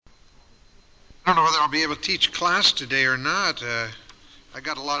I don't know whether I'll be able to teach class today or not. I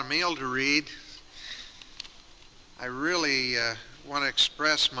got a lot of mail to read. I really want to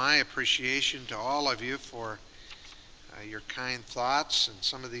express my appreciation to all of you for your kind thoughts and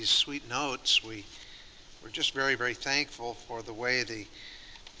some of these sweet notes. We're just very, very thankful for the way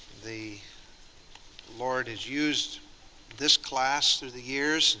the Lord has used this class through the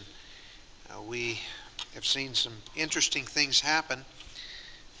years. And we have seen some interesting things happen.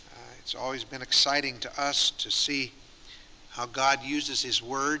 It's always been exciting to us to see how God uses His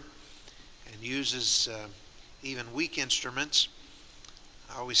Word and uses even weak instruments.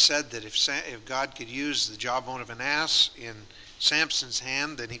 I always said that if God could use the jawbone of an ass in Samson's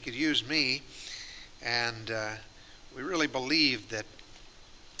hand, then He could use me. And we really believe that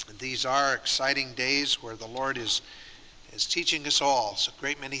these are exciting days where the Lord is teaching us all so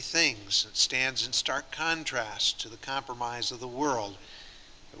great many things. It stands in stark contrast to the compromise of the world.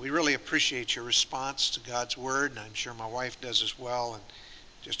 We really appreciate your response to God's Word, and I'm sure my wife does as well, and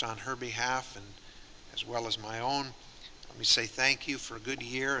just on her behalf and as well as my own, let me say thank you for a good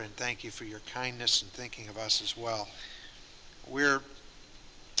year, and thank you for your kindness and thinking of us as well. We're,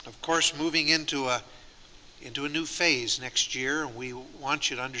 of course, moving into a new phase next year, and we want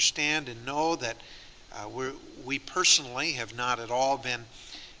you to understand and know that we personally have not at all been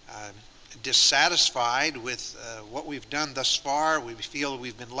dissatisfied with what we've done thus far. We feel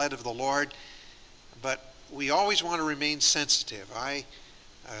we've been led of the Lord, but we always want to remain sensitive. I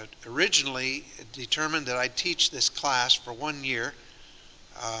originally determined that I'd teach this class for 1 year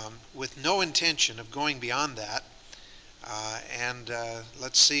with no intention of going beyond that.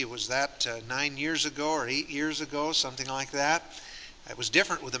 Let's see, was that 9 years ago or 8 years ago, something like that? It was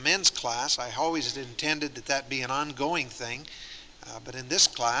different with the men's class. I always intended that be an ongoing thing. But in this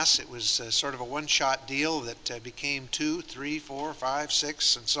class, it was sort of a one-shot deal that became 2, 3, 4, 5,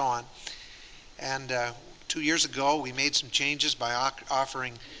 6, and so on. And 2 years ago, we made some changes by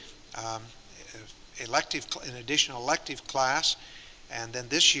offering an additional elective class. And then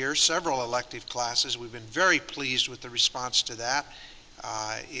this year, several elective classes. We've been very pleased with the response to that.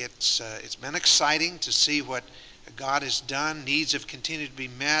 It's been exciting to see what God has done. Needs have continued to be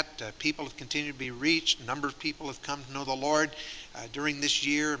met. People have continued to be reached. A number of people have come to know the Lord during this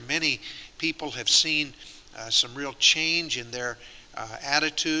year. Many people have seen some real change in their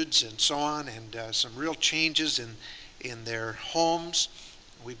attitudes and so on, and some real changes in their homes.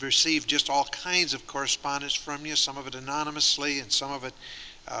 We've received just all kinds of correspondence from you, some of it anonymously and some of it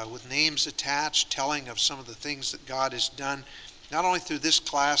with names attached, telling of some of the things that God has done, not only through this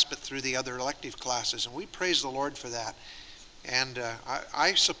class, but through the other elective classes. And we praise the Lord for that. And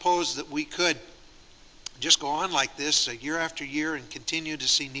I suppose that we could just go on like this year after year and continue to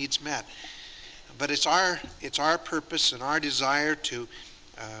see needs met. But it's our purpose and our desire to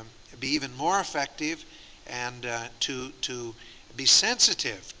be even more effective and to be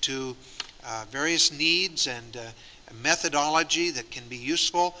sensitive to various needs and methodology that can be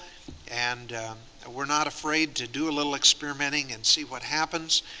useful. And we're not afraid to do a little experimenting and see what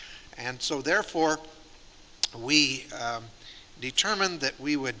happens. And so therefore, we determined that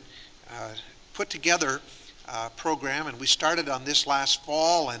we would put together a program, and we started on this last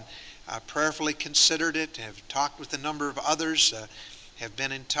fall and prayerfully considered it, have talked with a number of others, have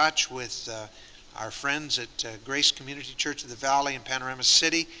been in touch with our friends at Grace Community Church of the Valley in Panorama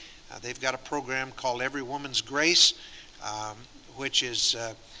City. They've got a program called Every Woman's Grace, which is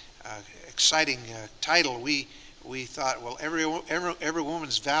exciting title. We thought, well, every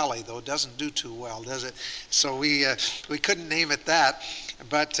Woman's Valley, though, doesn't do too well, does it? So we couldn't name it that.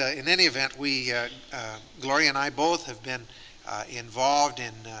 But in any event, Gloria and I both have been involved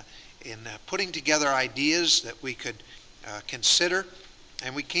in putting together ideas that we could consider,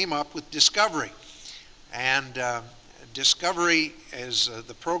 and we came up with Discovery. And Discovery is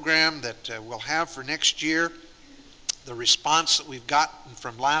the program that we'll have for next year. The response that we've gotten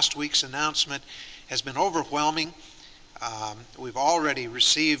from last week's announcement has been overwhelming. We've already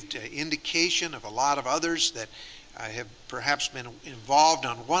received indication of a lot of others that have perhaps been involved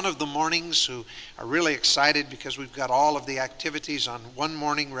on one of the mornings who are really excited because we've got all of the activities on one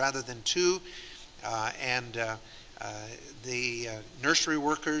morning rather than two. The nursery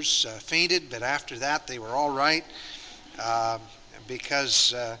workers fainted, but after that they were all right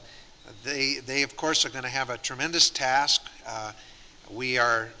because they of course are going to have a tremendous task. We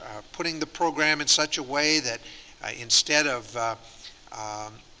are putting the program in such a way that instead of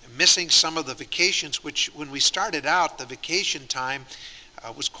missing some of the vacations, which when we started out, the vacation time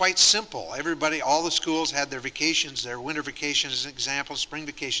was quite simple. All the schools had their vacations, their winter vacations as an example, spring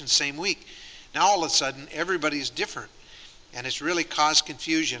vacations, same week. Now all of a sudden everybody's different. and it's really caused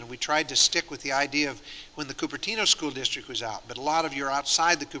confusion. And we tried to stick with the idea of when the Cupertino School District was out, but a lot of you are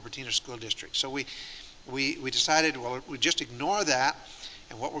outside the Cupertino School District. So we decided, well, we just ignore that,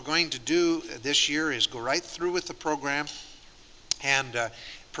 and what we're going to do this year is go right through with the program and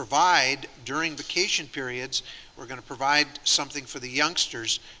provide during vacation periods. We're going to provide something for the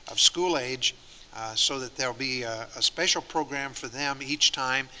youngsters of school age, so that there'll be a special program for them each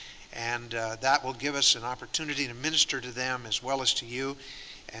time, and that will give us an opportunity to minister to them as well as to you.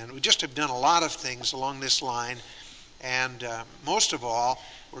 And we just have done a lot of things along this line, and most of all,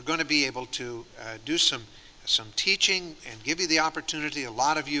 we're going to be able to do some teaching and give you the opportunity. A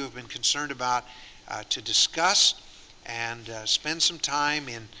lot of you have been concerned about to discuss and spend some time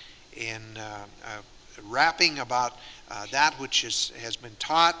in rapping about that which has been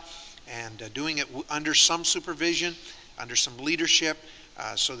taught, and doing it under some supervision, under some leadership,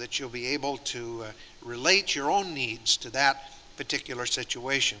 so that you'll be able to relate your own needs to that particular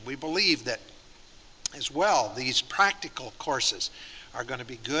situation. We believe that as well these practical courses are going to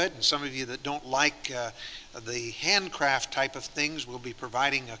be good, and some of you that don't like the handcraft type of things, we'll be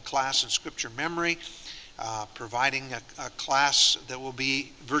providing a class in scripture memory, providing a class that will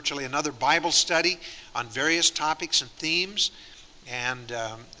be virtually another Bible study on various topics and themes, and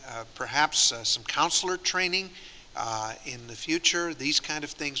perhaps some counselor training in the future. These kind of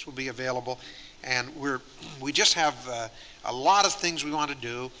things will be available, and we just have a lot of things we want to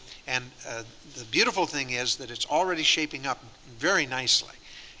do. And the beautiful thing is that it's already shaping up very nicely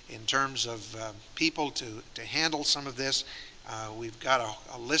in terms of people to handle some of this. We've got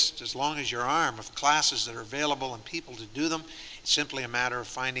a list as long as your arm of classes that are available and people to do them. It's simply a matter of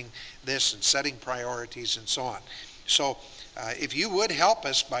finding this and setting priorities and so on. So if you would help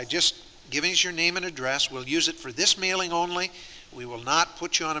us by just giving us your name and address, we'll use it for this mailing only. We will not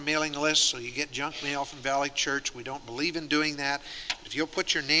put you on a mailing list so you get junk mail from Valley Church. We don't believe in doing that. If you'll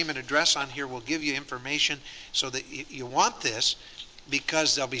put your name and address on here, we'll give you information so that you want this,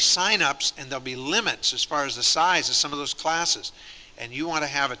 because there'll be sign-ups and there'll be limits as far as the size of some of those classes. And you want to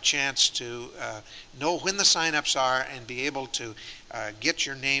have a chance to know when the sign-ups are and be able to get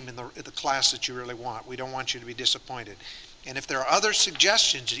your name in the class that you really want. We don't want you to be disappointed. And if there are other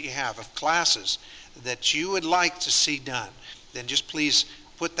suggestions that you have of classes that you would like to see done, then just please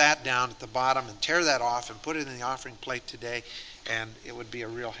put that down at the bottom and tear that off and put it in the offering plate today, and it would be a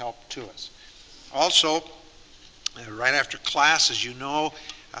real help to us. Also, right after class, as you know,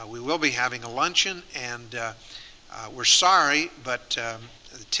 we will be having a luncheon, and we're sorry, but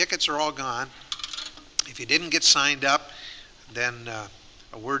the tickets are all gone. If you didn't get signed up, then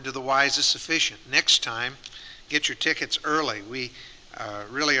a word to the wise is sufficient. Next time, get your tickets early. We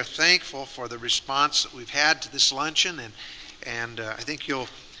really are thankful for the response that we've had to this luncheon, and I think you'll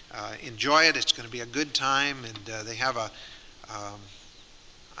enjoy it. It's going to be a good time, and they have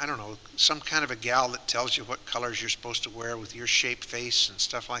I don't know, some kind of a gal that tells you what colors you're supposed to wear with your shaped face and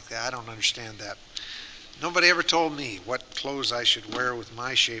stuff like that. I don't understand that. Nobody ever told me what clothes I should wear with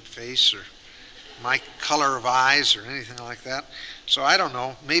my shaped face or my color of eyes or anything like that. So I don't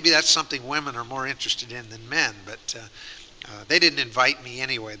know. Maybe that's something women are more interested in than men, but they didn't invite me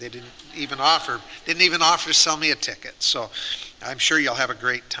anyway. They didn't even offer to sell me a ticket. So I'm sure you'll have a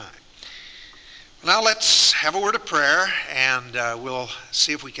great time. Now let's have a word of prayer, and we'll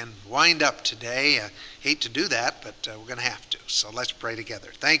see if we can wind up today. Hate to do that, but we're going to have to. So let's pray together.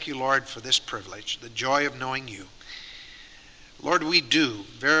 Thank you, Lord, for this privilege, the joy of knowing you. Lord, we do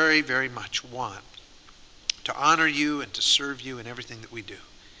very, very much want to honor you and to serve you in everything that we do.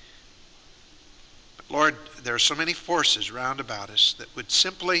 But Lord, there are so many forces round about us that would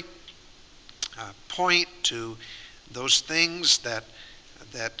simply point to those things that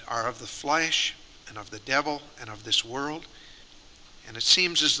are of the flesh and of the devil and of this world. And it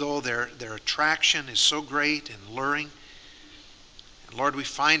seems as though their attraction is so great and luring. And Lord, we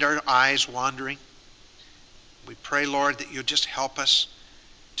find our eyes wandering. We pray, Lord, that you'll just help us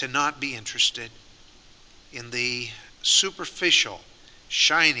to not be interested in the superficial,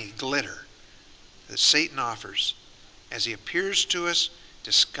 shiny glitter that Satan offers as he appears to us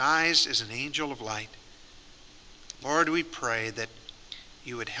disguised as an angel of light. Lord, we pray that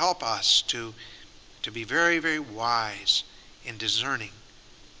you would help us to be very, very wise in discerning.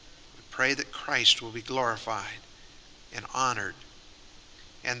 We pray that Christ will be glorified and honored,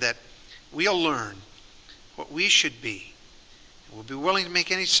 and that we'll learn what we should be. And we'll be willing to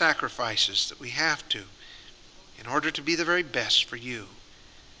make any sacrifices that we have to in order to be the very best for you.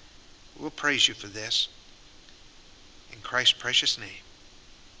 We'll praise you for this. In Christ's precious name,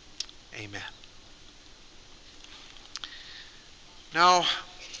 amen. Now,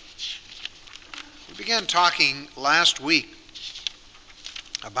 we began talking last week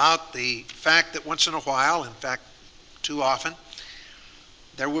about the fact that once in a while, in fact, too often,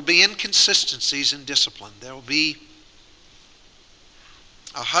 there will be inconsistencies in discipline. There will be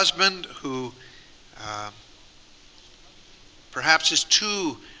a husband who perhaps is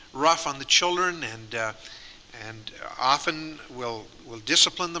too rough on the children and often will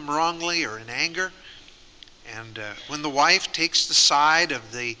discipline them wrongly or in anger. And when the wife takes the side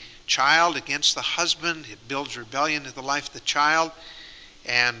of the child against the husband, it builds rebellion in the life of the child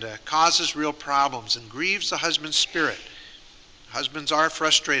and causes real problems and grieves the husband's spirit. Husbands are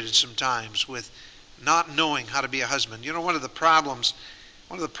frustrated sometimes with not knowing how to be a husband. You know, one of the problems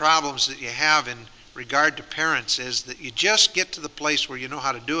that you have in regard to parents is that you just get to the place where you know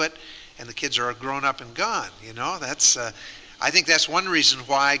how to do it and the kids are grown up and gone. You know, I think that's one reason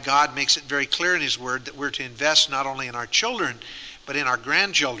why God makes it very clear in His Word that we're to invest not only in our children, but in our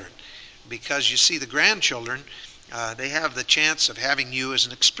grandchildren. Because you see, the grandchildren, they have the chance of having you as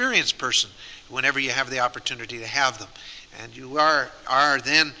an experienced person whenever you have the opportunity to have them. And you are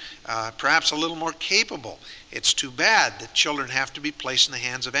then perhaps a little more capable. It's too bad that children have to be placed in the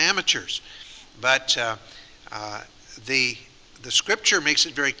hands of amateurs. But the Scripture makes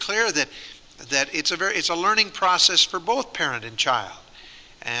it very clear that it's a learning process for both parent and child.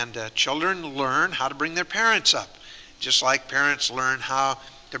 And children learn how to bring their parents up, just like parents learn how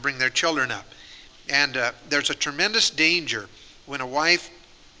to bring their children up. And there's a tremendous danger when a wife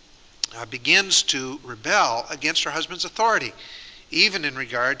begins to rebel against her husband's authority, even in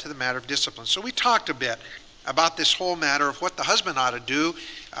regard to the matter of discipline. So we talked a bit about this whole matter of what the husband ought to do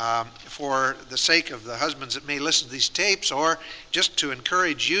for the sake of the husbands that may listen to these tapes, or just to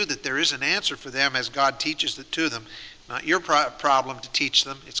encourage you that there is an answer for them as God teaches it to them. Not your problem to teach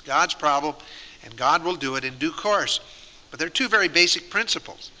them. It's God's problem, and God will do it in due course. But there are two very basic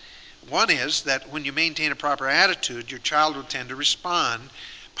principles. One is that when you maintain a proper attitude, your child will tend to respond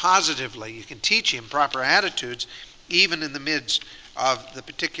positively. You can teach him proper attitudes even in the midst of the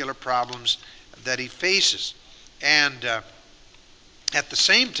particular problems that he faces. And at the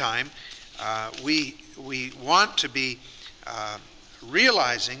same time, we want to be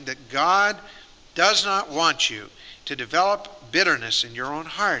realizing that God does not want you to develop bitterness in your own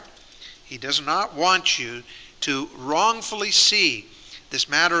heart. He does not want you to wrongfully see this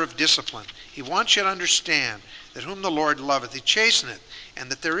matter of discipline. He wants you to understand that whom the Lord loveth, He chasteneth, and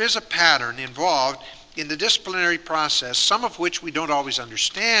that there is a pattern involved in the disciplinary process, some of which we don't always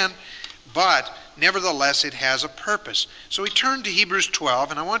understand, but nevertheless it has a purpose. So we turn to Hebrews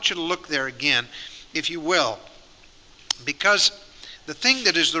 12, and I want you to look there again, if you will, because the thing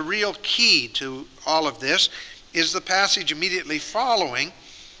that is the real key to all of this is the passage immediately following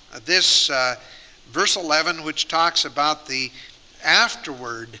this verse 11, which talks about the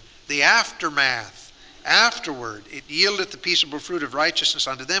afterward, the aftermath. Afterward, it yieldeth the peaceable fruit of righteousness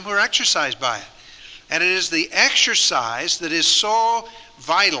unto them who are exercised by it. And it is the exercise that is so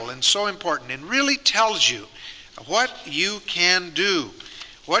vital and so important and really tells you what you can do.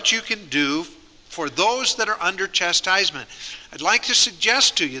 What you can do for those that are under chastisement. I'd like to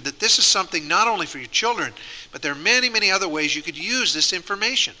suggest to you that this is something not only for your children, but there are many, many other ways you could use this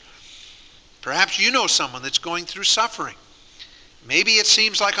information. Perhaps you know someone that's going through suffering. Maybe it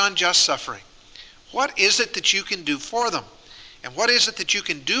seems like unjust suffering. What is it that you can do for them? And what is it that you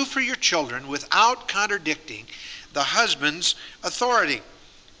can do for your children without contradicting the husband's authority?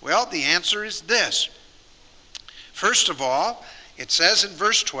 Well, the answer is this. First of all, it says in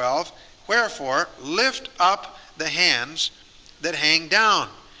verse 12, wherefore lift up the hands that hang down.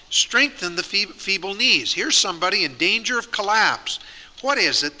 Strengthen the feeble knees. Here's somebody in danger of collapse. What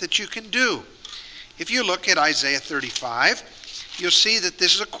is it that you can do? If you look at Isaiah 35, you'll see that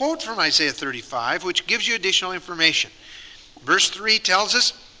this is a quote from Isaiah 35, which gives you additional information. Verse 3 tells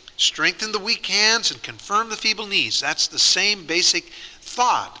us, strengthen the weak hands and confirm the feeble knees. That's the same basic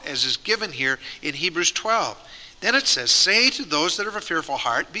thought as is given here in Hebrews 12. Then it says, say to those that have a fearful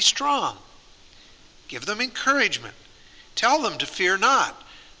heart, be strong. Give them encouragement. Tell them to fear not.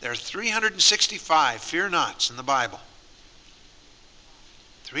 There are 365 fear nots in the Bible.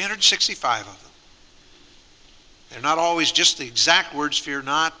 365 of them. They're not always just the exact words, fear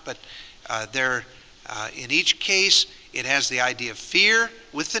not, but in each case, it has the idea of fear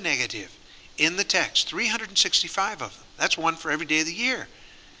with the negative in the text. 365 of them. That's one for every day of the year.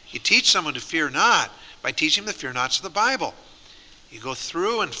 You teach someone to fear not by teaching the fear nots of the Bible. You go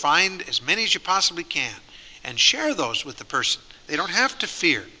through and find as many as you possibly can and share those with the person. They don't have to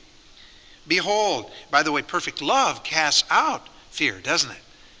fear. Behold, by the way, perfect love casts out fear, doesn't it?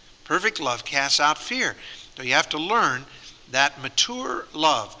 Perfect love casts out fear. So you have to learn that mature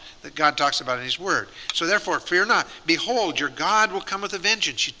love, that God talks about in His Word. So therefore, fear not. Behold, your God will come with a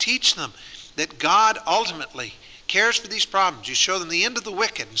vengeance. You teach them that God ultimately cares for these problems. You show them the end of the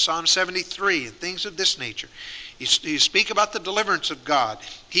wicked in Psalm 73 and things of this nature. You speak about the deliverance of God.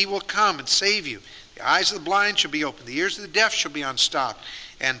 He will come and save you. The eyes of the blind shall be opened. The ears of the deaf shall be unstopped.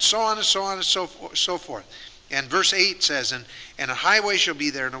 And so on and so on and so forth. And verse 8 says, and a highway shall be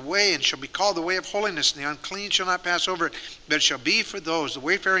there, and a way, and shall be called the way of holiness, and the unclean shall not pass over it, but it shall be for those, the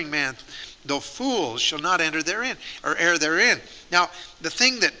wayfaring man, though fools shall not enter therein, or err therein. Now, the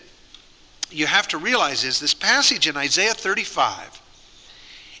thing that you have to realize is this passage in Isaiah 35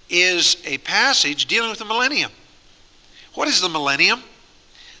 is a passage dealing with the millennium. What is the millennium?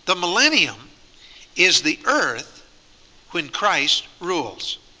 The millennium is the earth when Christ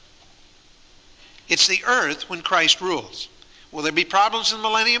rules. It's the earth when Christ rules. Will there be problems in the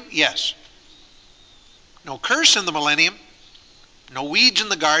millennium? Yes. No curse in the millennium. No weeds in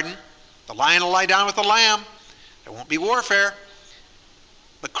the garden. The lion will lie down with the lamb. There won't be warfare.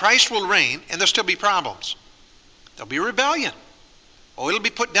 But Christ will reign, and there'll still be problems. There'll be rebellion. Oh, it'll be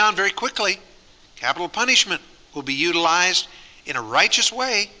put down very quickly. Capital punishment will be utilized in a righteous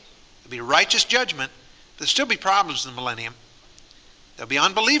way. There'll be righteous judgment. There'll still be problems in the millennium. There'll be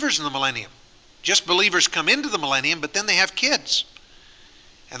unbelievers in the millennium. Just believers come into the millennium, but then they have kids.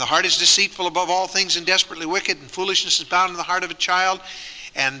 And the heart is deceitful above all things and desperately wicked, and foolishness is bound in the heart of a child.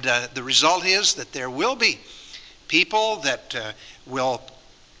 And the result is that there will be people that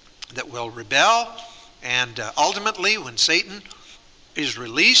will rebel. And ultimately, when Satan is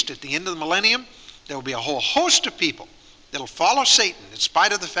released at the end of the millennium, there will be a whole host of people that will follow Satan in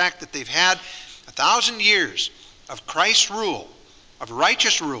spite of the fact that they've had 1,000 years of Christ's rule, of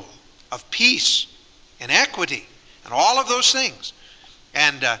righteous rule, of peace and equity and all of those things.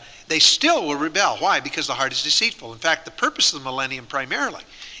 And they still will rebel. Why? Because the heart is deceitful. In fact, the purpose of the millennium primarily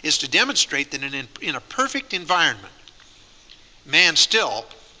is to demonstrate that in a perfect environment, man still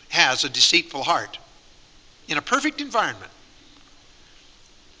has a deceitful heart. In a perfect environment.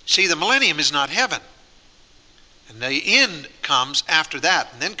 See, the millennium is not heaven. And the end comes after that.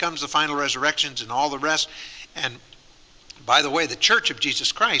 And then comes the final resurrections and all the rest. And by the way, the Church of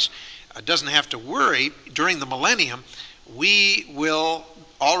Jesus Christ doesn't have to worry. During the millennium, we will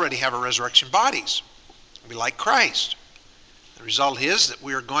already have our resurrection bodies. We'll be like Christ. The result is that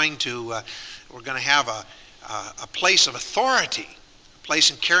we're going to have a place of authority, a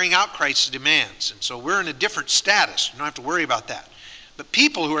place in carrying out Christ's demands. And so we're in a different status. You don't have to worry about that. But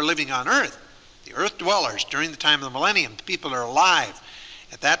people who are living on earth, the earth dwellers during the time of the millennium, the people that are alive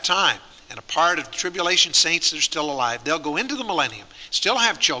at that time, and a part of the tribulation saints that are still alive, they'll go into the millennium, still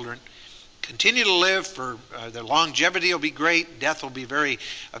have children, continue to live for their longevity will be great, death will be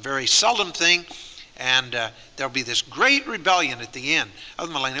a very seldom thing, and there'll be this great rebellion at the end of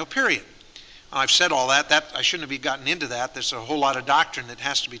the millennial period. I've said all that I shouldn't have gotten into that. There's a whole lot of doctrine that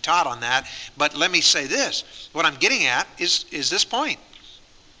has to be taught on that. But let me say this. What I'm getting at is this point.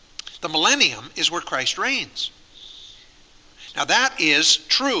 The millennium is where Christ reigns. Now that is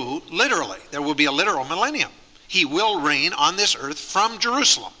true literally. There will be a literal millennium. He will reign on this earth from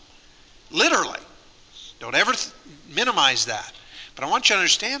Jerusalem. Literally. Don't ever minimize that. But I want you to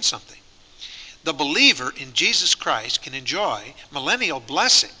understand something. The believer in Jesus Christ can enjoy millennial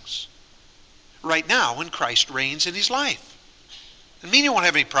blessings right now when Christ reigns in his life. Doesn't mean you won't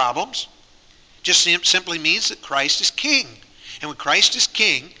have any problems. Just simply means that Christ is king. And when Christ is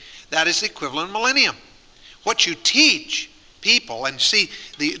king, that is the equivalent of millennium. What you teach people, and see,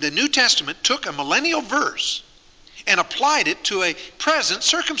 the New Testament took a millennial verse and applied it to a present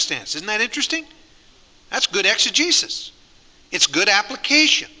circumstance. Isn't that interesting? That's good exegesis. It's good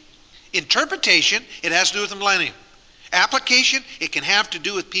application. Interpretation, it has to do with the millennium. Application, it can have to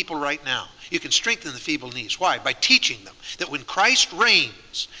do with people right now. You can strengthen the feeble knees. Why? By teaching them that when Christ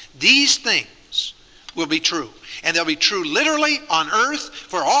reigns, these things will be true. And they'll be true literally on earth,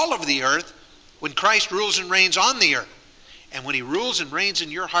 for all of the earth, when Christ rules and reigns on the earth. And when he rules and reigns in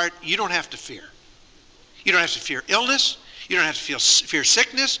your heart, you don't have to fear. You don't have to fear illness. You don't have to fear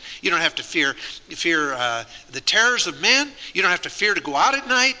sickness. You don't have to fear the terrors of men. You don't have to fear to go out at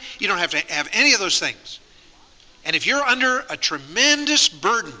night. You don't have to have any of those things. And if you're under a tremendous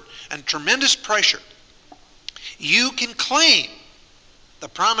burden and tremendous pressure, you can claim the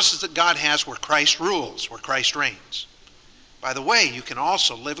promises that God has where Christ rules, where Christ reigns. By the way, you can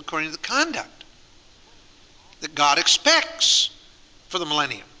also live according to the conduct that God expects for the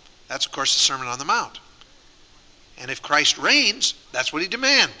millennium. That's, of course, the Sermon on the Mount. And if Christ reigns, that's what he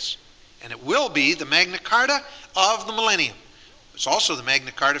demands. And it will be the Magna Carta of the millennium. It's also the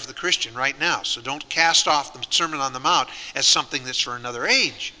Magna Carta for the Christian right now. So don't cast off the Sermon on the Mount as something that's for another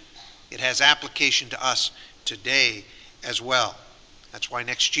age. It has application to us today as well. That's why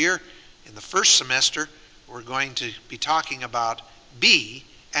next year, in the first semester, we're going to be talking about be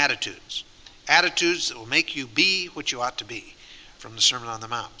attitudes. Attitudes that will make you be what you ought to be, from the Sermon on the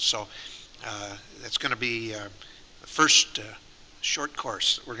Mount. So that's going to be the first short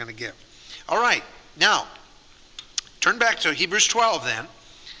course that we're going to give. All right, now, turn back to Hebrews 12 then.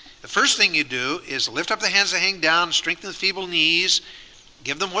 The first thing you do is lift up the hands that hang down, strengthen the feeble knees,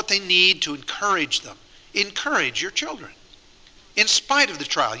 give them what they need to encourage them. Encourage your children. In spite of the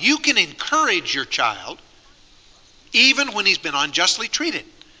trial, you can encourage your child even when he's been unjustly treated.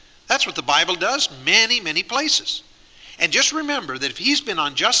 That's what the Bible does many, many places. And just remember that if he's been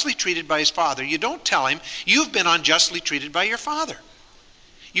unjustly treated by his father, you don't tell him, you've been unjustly treated by your father.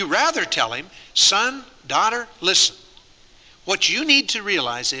 You rather tell him, son, daughter, listen. What you need to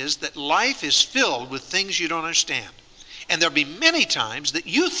realize is that life is filled with things you don't understand. And there'll be many times that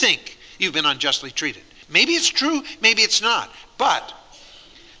you think you've been unjustly treated. Maybe it's true, maybe it's not. But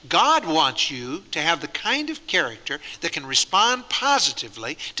God wants you to have the kind of character that can respond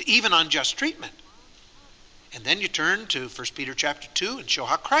positively to even unjust treatment. And then you turn to 1 Peter chapter 2 and show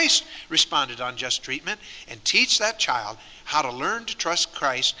how Christ responded to unjust treatment and teach that child how to learn to trust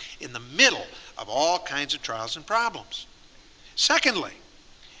Christ in the middle of all kinds of trials and problems. Secondly,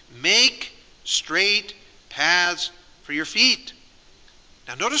 make straight paths for your feet.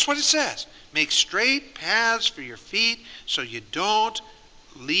 Now notice what it says. Make straight paths for your feet so you don't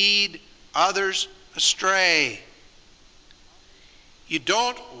lead others astray. You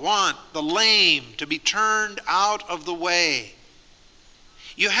don't want the lame to be turned out of the way.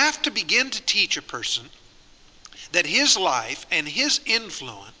 You have to begin to teach a person that his life and his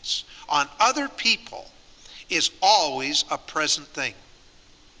influence on other people is always a present thing.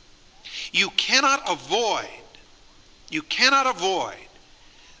 You cannot avoid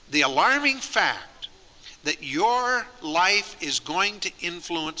the alarming fact that your life is going to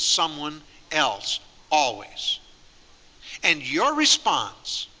influence someone else always. And your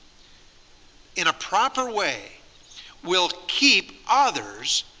response in a proper way will keep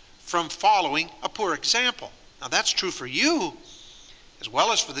others from following a poor example. Now that's true for you as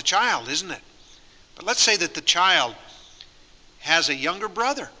well as for the child, isn't it? But let's say that the child has a younger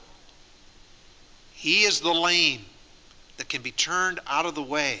brother. He is the lame that can be turned out of the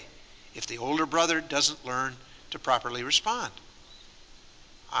way if the older brother doesn't learn to properly respond.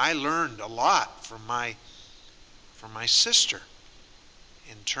 I learned a lot from my sister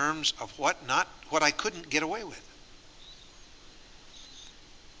in terms of what I couldn't get away with.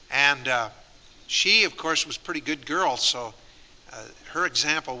 And she, of course, was a pretty good girl, so her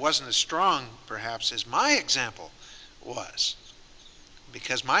example wasn't as strong, perhaps, as my example was.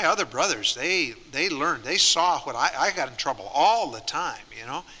 Because my other brothers, they learned, they saw what I got in trouble all the time, you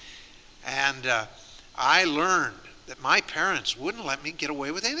know. And I learned that my parents wouldn't let me get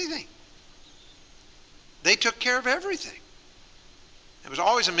away with anything. They took care of everything. It was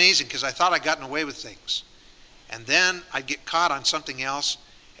always amazing because I thought I'd gotten away with things. And then I'd get caught on something else,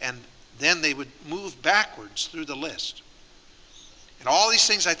 and then they would move backwards through the list. And all these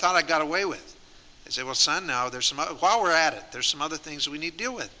things I thought I got away with. They say, well, son, now there's some other, while we're at it, there's some other things that we need to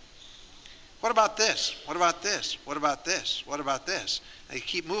deal with. What about this? What about this? What about this? What about this? They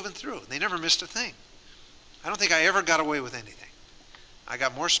keep moving through. They never missed a thing. I don't think I ever got away with anything. I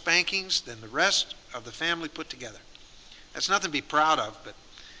got more spankings than the rest of the family put together. That's nothing to be proud of, but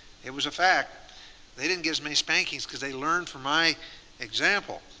it was a fact. They didn't get as many spankings because they learned from my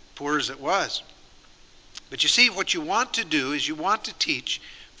example, poor as it was. But you see, what you want to do is you want to teach,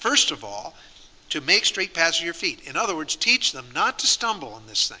 first of all, to make straight paths for your feet. In other words, teach them not to stumble on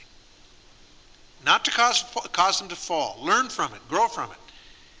this thing, not to cause them to fall. Learn from it, grow from it.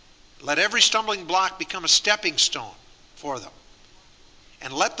 Let every stumbling block become a stepping stone for them.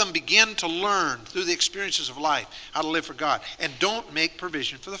 And let them begin to learn through the experiences of life how to live for God. And don't make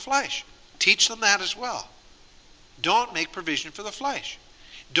provision for the flesh. Teach them that as well. Don't make provision for the flesh.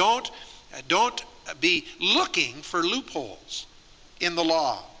 Don't be looking for loopholes in the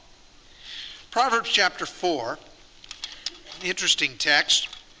law. Proverbs chapter 4, interesting text.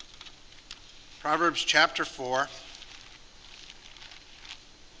 Proverbs chapter 4,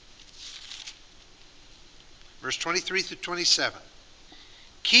 verse 23 through 27.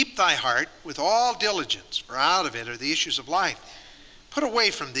 Keep thy heart with all diligence, for out of it are the issues of life. Put away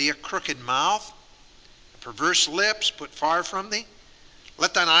from thee a crooked mouth, perverse lips put far from thee.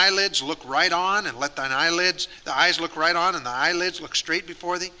 Let thine eyelids look right on, and let the eyes look right on, and the eyelids look straight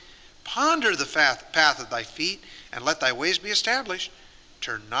before thee. Ponder the path of thy feet, and let thy ways be established.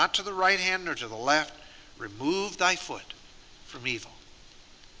 Turn not to the right hand nor to the left. Remove thy foot from evil.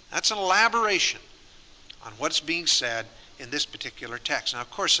 That's an elaboration on what's being said in this particular text. Now, of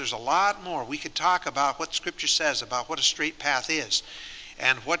course, there's a lot more. We could talk about what Scripture says about what a straight path is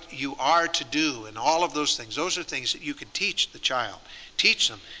and what you are to do and all of those things. Those are things that you could teach the child. Teach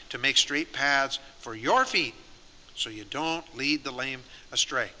them to make straight paths for your feet so you don't lead the lame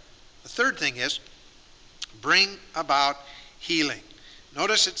astray. The third thing is bring about healing.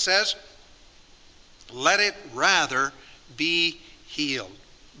 Notice it says, let it rather be healed.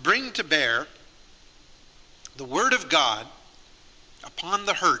 Bring to bear the Word of God upon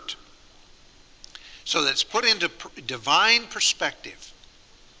the hurt so that it's put into divine perspective.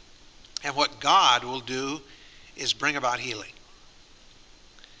 And what God will do is bring about healing.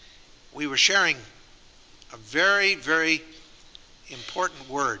 We were sharing a very, very important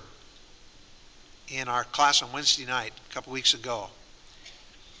word in our class on Wednesday night a couple weeks ago.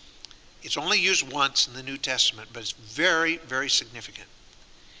 It's only used once in the New Testament, but it's very, very significant.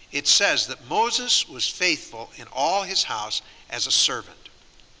 It says that Moses was faithful in all his house as a servant.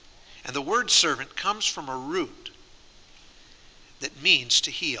 And the word servant comes from a root that means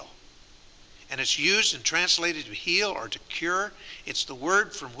to heal. And it's used and translated to heal or to cure. It's the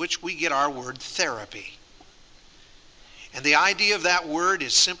word from which we get our word therapy. And the idea of that word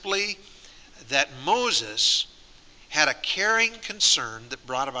is simply that Moses had a caring concern that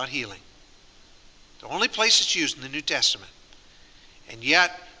brought about healing. The only place it's used in the New Testament. And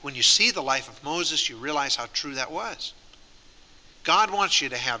yet, when you see the life of Moses, you realize how true that was. God wants you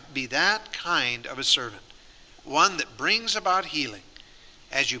to be that kind of a servant, one that brings about healing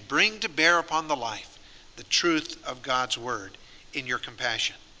as you bring to bear upon the life the truth of God's Word in your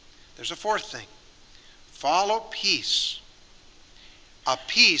compassion. There's a fourth thing. Follow peace, a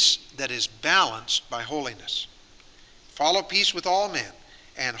peace that is balanced by holiness. Follow peace with all men,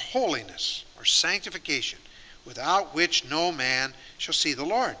 and holiness, or sanctification, without which no man shall see the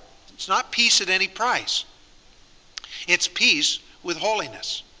Lord. It's not peace at any price. It's peace with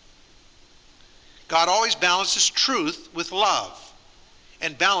holiness. God always balances truth with love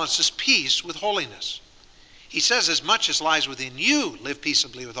and balances peace with holiness. He says, as much as lies within you, live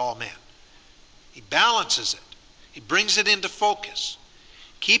peaceably with all men. He balances it. He brings it into focus.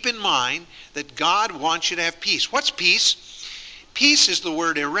 Keep in mind that God wants you to have peace. What's peace? Peace is the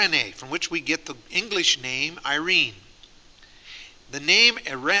word eirene, from which we get the English name Irene.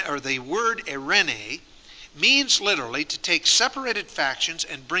 The word eirene means literally to take separated factions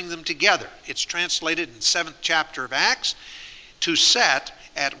and bring them together. It's translated in the 7th chapter of Acts, to set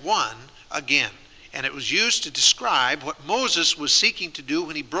at one again. And it was used to describe what Moses was seeking to do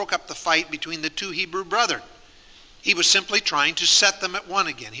when he broke up the fight between the two Hebrew brethren. He was simply trying to set them at one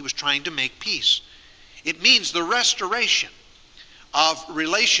again. He was trying to make peace. It means the restoration of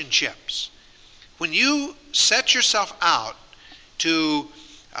relationships. When you set yourself out to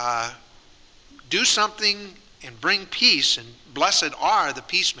do something and bring peace, and blessed are the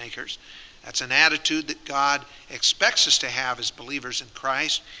peacemakers, that's an attitude that God expects us to have as believers in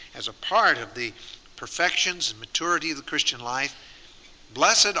Christ, as a part of the perfections and maturity of the Christian life.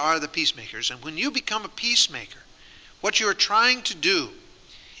 Blessed are the peacemakers. And when you become a peacemaker, what you're trying to do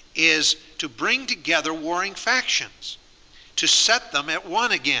is to bring together warring factions, to set them at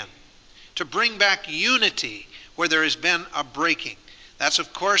one again, to bring back unity where there has been a breaking. That's,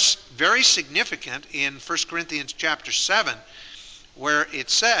 of course, very significant in 1 Corinthians chapter 7, where it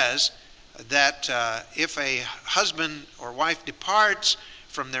says that if a husband or wife departs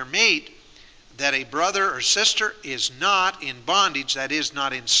from their mate, that a brother or sister is not in bondage, that is,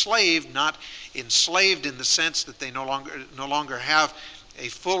 not enslaved in the sense that they no longer have a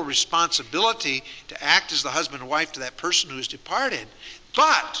full responsibility to act as the husband and wife to that person who has departed.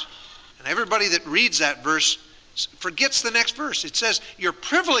 But, and everybody that reads that verse forgets the next verse. It says, your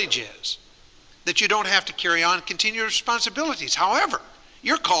privilege is that you don't have to carry on continued responsibilities. However,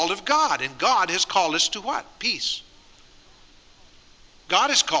 you're called of God, and God has called us to what? Peace. God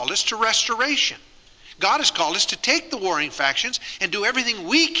has called us to restoration. God has called us to take the warring factions and do everything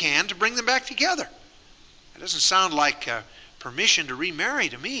we can to bring them back together. It doesn't sound like permission to remarry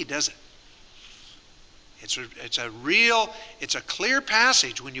to me, does it? It's a clear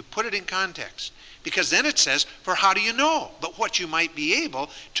passage when you put it in context. Because then it says, for how do you know but what you might be able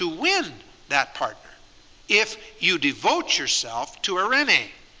to win that partner if you devote yourself to eirene,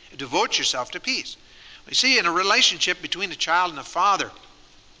 devote yourself to peace. You see, in a relationship between a child and a father,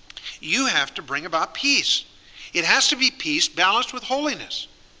 you have to bring about peace. It has to be peace balanced with holiness.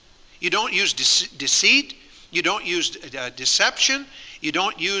 You don't use deceit. You don't use deception. You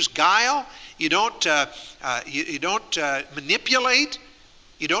don't use guile. You don't manipulate.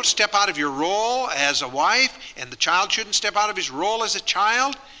 You don't step out of your role as a wife, and the child shouldn't step out of his role as a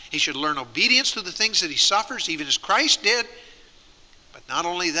child. He should learn obedience through the things that he suffers, even as Christ did. But not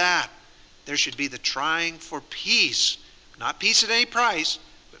only that, there should be the trying for peace. Not peace at any price,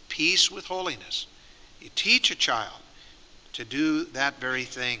 but peace with holiness. You teach a child to do that very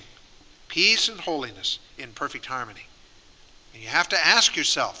thing. Peace and holiness in perfect harmony. And you have to ask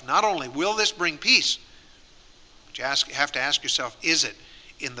yourself, not only will this bring peace, but you have to ask yourself, is it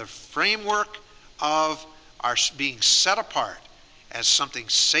in the framework of our being set apart as something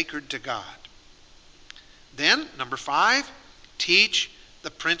sacred to God? Then, number 5, teach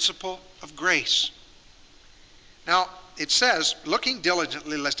the principle of grace. Now, it says, looking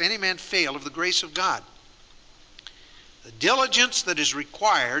diligently lest any man fail of the grace of God. The diligence that is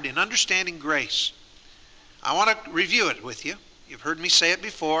required in understanding grace. I want to review it with you. You've heard me say it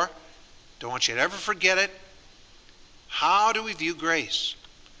before. Don't want you to ever forget it. How do we view grace?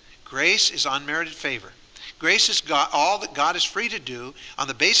 Grace is unmerited favor. Grace is all that God is free to do on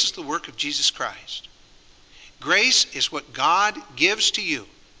the basis of the work of Jesus Christ. Grace is what God gives to you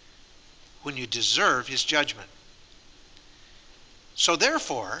when you deserve His judgment. So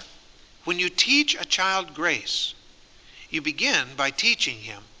therefore, when you teach a child grace, you begin by teaching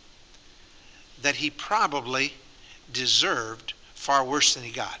him that he probably deserved far worse than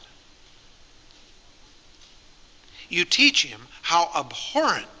he got. You teach him how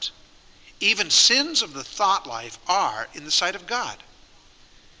abhorrent even sins of the thought life are in the sight of God.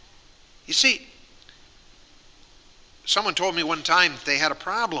 You see, someone told me one time that they had a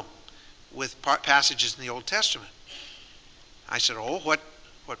problem with passages in the Old Testament. I said, oh, what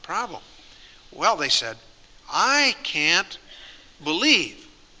problem? Well, they said, I can't believe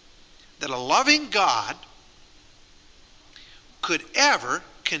that a loving God could ever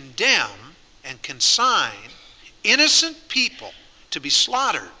condemn and consign innocent people to be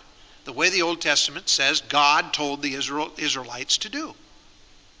slaughtered the way the Old Testament says God told the Israelites to do.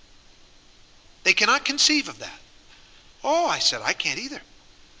 They cannot conceive of that. Oh, I said, I can't either.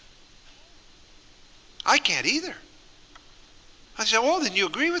 I can't either. I said, oh, then you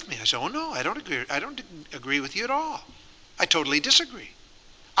agree with me. I said, oh, no, I don't agree. I don't agree with you at all. I totally disagree.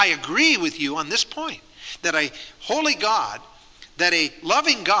 I agree with you on this point, that a holy God, that a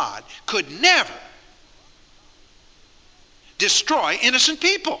loving God could never destroy innocent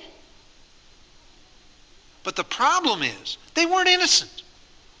people. But the problem is, they weren't innocent.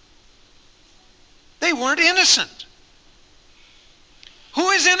 They weren't innocent. Who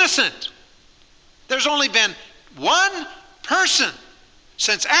is innocent? There's only been one person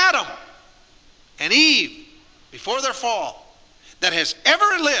since Adam and Eve, before their fall, that has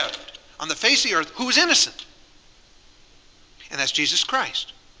ever lived on the face of the earth who is innocent. And that's Jesus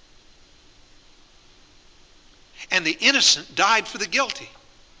Christ. And the innocent died for the guilty.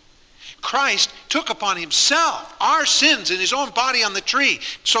 Christ took upon himself our sins in his own body on the tree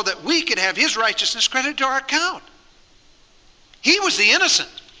so that we could have his righteousness credited to our account. He was the innocent.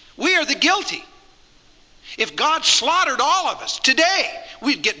 We are the guilty. If God slaughtered all of us today,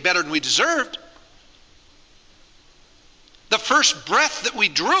 we'd get better than we deserved. The first breath that we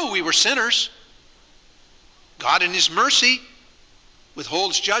drew, we were sinners. God in his mercy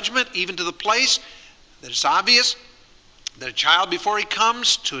withholds judgment even to the place that it's obvious that a child, before he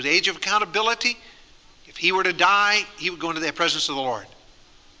comes to his age of accountability, if he were to die, he would go into the presence of the Lord.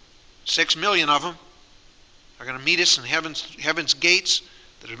 6 million of them are going to meet us in heaven's gates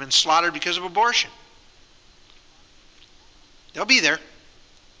that have been slaughtered because of abortion. They'll be there.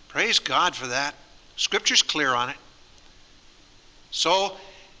 Praise God for that. Scripture's clear on it. So,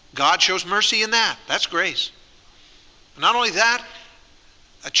 God shows mercy in that. That's grace. But not only that,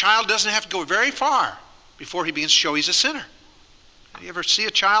 a child doesn't have to go very far before he begins to show he's a sinner. You ever see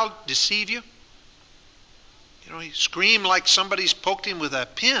a child deceive you? You know, he screams like somebody's poked him with a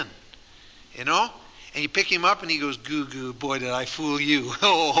pin, you know? And you pick him up and he goes, goo goo, boy, did I fool you.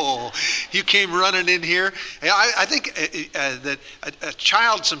 Oh, you came running in here. I think that a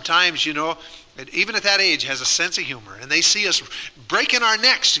child sometimes, you know, even at that age has a sense of humor. And they see us breaking our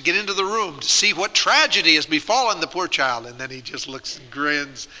necks to get into the room to see what tragedy has befallen the poor child. And then he just looks and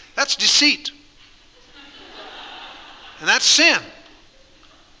grins. That's deceit. And that's sin.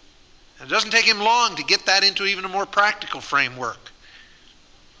 And it doesn't take him long to get that into even a more practical framework.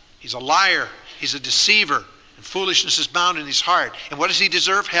 He's a liar. He's a deceiver. And foolishness is bound in his heart. And what does he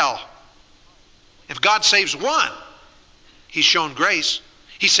deserve? Hell. If God saves one, he's shown grace.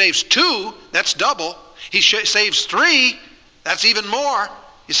 He saves two, that's double. He saves three, that's even more.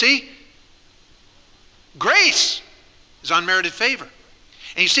 You see? Grace is unmerited favor.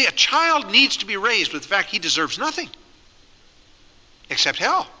 And you see, a child needs to be raised with the fact he deserves nothing. except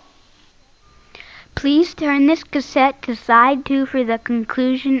hell. Please turn this cassette to side 2 for the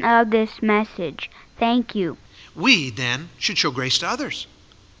conclusion of this message. Thank you. We, then, should show grace to others.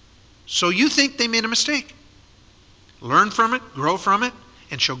 So you think they made a mistake. Learn from it, grow from it,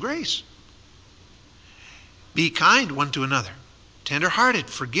 and show grace. Be kind one to another, tender-hearted,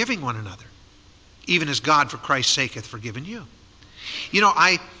 forgiving one another, even as God for Christ's sake hath forgiven you. You know,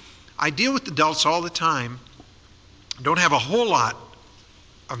 I deal with adults all the time. Don't have a whole lot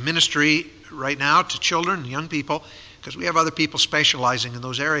of ministry right now to children and young people because we have other people specializing in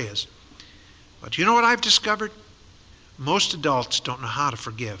those areas. But you know what I've discovered? Most adults don't know how to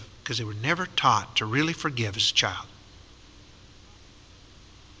forgive because they were never taught to really forgive as a child.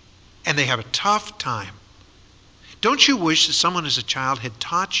 And they have a tough time. Don't you wish that someone as a child had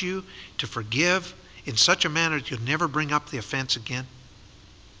taught you to forgive in such a manner that you'll never bring up the offense again?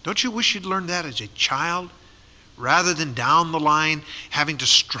 Don't you wish you'd learned that as a child rather than down the line having to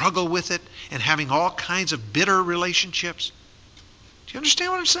struggle with it and having all kinds of bitter relationships? Do you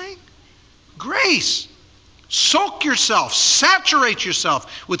understand what I'm saying? Grace. Soak yourself, saturate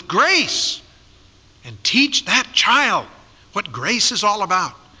yourself with grace, and teach that child what grace is all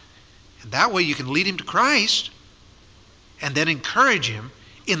about. And that way you can lead him to Christ and then encourage him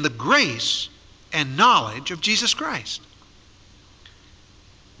in the grace and knowledge of Jesus Christ.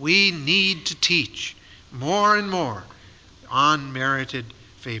 We need to teach more and more unmerited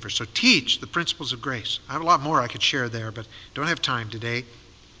favor. So teach the principles of grace. I have a lot more I could share there, but don't have time today.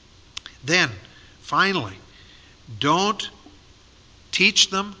 Then, finally, don't teach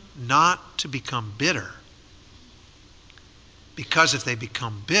them not to become bitter. Because if they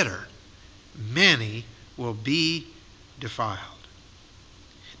become bitter, many will be defiled.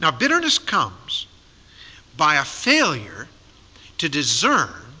 Now, bitterness comes by a failure to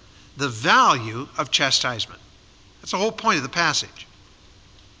discern the value of chastisement. That's the whole point of the passage.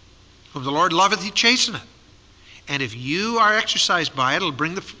 Whom the Lord loveth, he chasteneth. And if you are exercised by it, it'll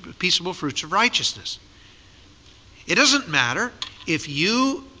bring the peaceable fruits of righteousness. It doesn't matter if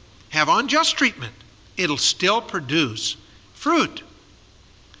you have unjust treatment. It'll still produce fruit.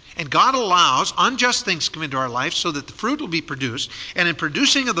 And God allows unjust things to come into our life so that the fruit will be produced. And in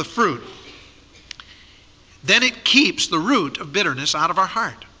producing of the fruit, then it keeps the root of bitterness out of our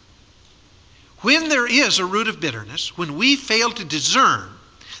heart. When there is a root of bitterness, when we fail to discern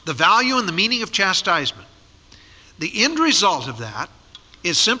the value and the meaning of chastisement, the end result of that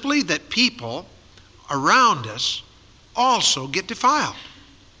is simply that people around us also get defiled.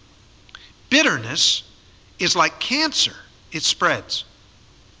 Bitterness is like cancer. It spreads.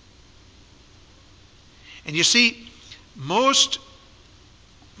 And you see, most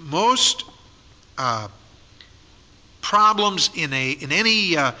problems in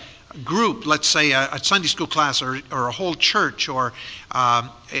any group, let's say a Sunday school class or a whole church or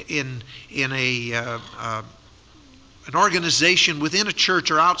in an organization within a church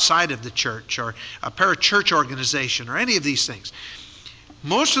or outside of the church or a parachurch organization or any of these things.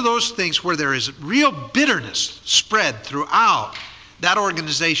 Most of those things where there is real bitterness spread throughout that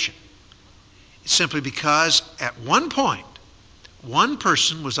organization is simply because at one point one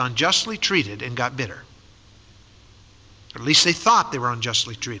person was unjustly treated and got bitter. Or at least they thought they were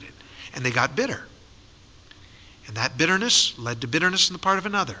unjustly treated and they got bitter. And that bitterness led to bitterness on the part of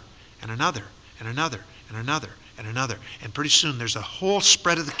another and another and another and another and another. And pretty soon there's a whole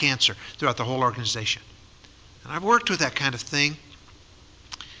spread of the cancer throughout the whole organization. And I've worked with that kind of thing.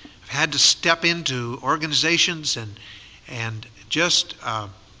 I've had to step into organizations and just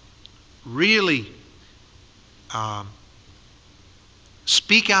really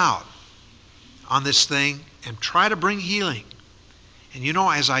speak out on this thing and try to bring healing. And you know,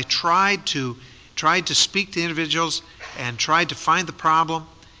 as I tried to speak to individuals and tried to find the problem,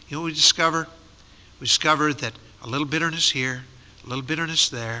 you know what we discovered? We discovered that a little bitterness here, a little bitterness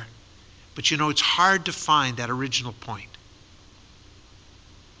there. But you know, it's hard to find that original point.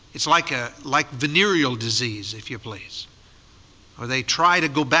 It's like venereal disease, if you please. Or they try to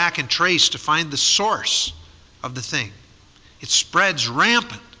go back and trace to find the source of the thing. It spreads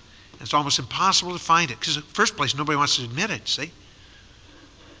rampant. It's almost impossible to find it. Because in the first place, nobody wants to admit it, see?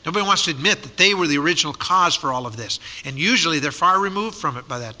 Nobody wants to admit that they were the original cause for all of this. And usually they're far removed from it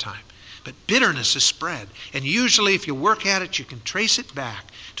by that time. But bitterness is spread. And usually if you work at it, you can trace it back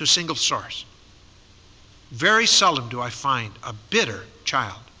to a single source. Very seldom do I find a bitter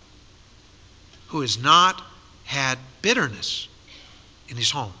child who has not had bitterness in his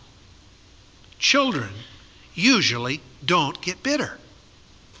home. Children usually don't get bitter.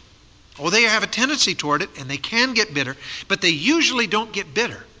 Oh, they have a tendency toward it, and they can get bitter, but they usually don't get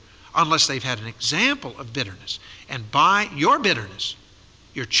bitter unless they've had an example of bitterness. And by your bitterness,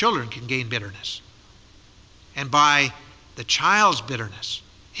 your children can gain bitterness. And by the child's bitterness,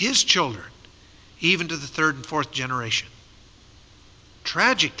 his children, even to the third and fourth generation.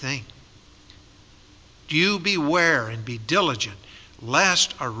 Tragic thing. Do beware and be diligent,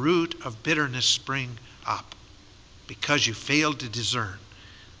 lest a root of bitterness spring up, because you failed to discern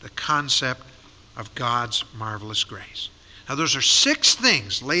the concept of God's marvelous grace. Now, those are 6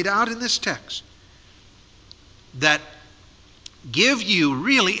 things laid out in this text that give you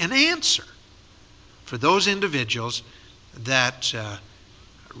really an answer for those individuals that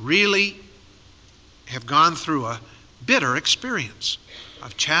really have gone through a bitter experience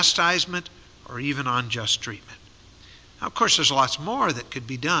of chastisement or even unjust treatment. Now, of course, there's lots more that could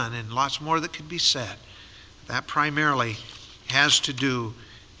be done and lots more that could be said. That primarily has to do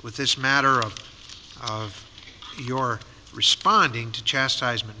with this matter of your responding to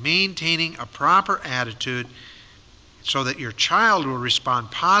chastisement, maintaining a proper attitude so that your child will respond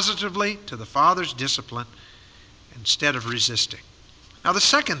positively to the father's discipline instead of resisting. Now, the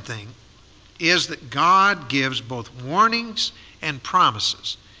second thing is that God gives both warnings and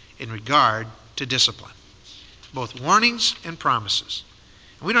promises in regard to discipline. Both warnings and promises.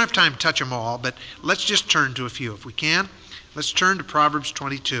 We don't have time to touch them all, but let's just turn to a few if we can. Let's turn to Proverbs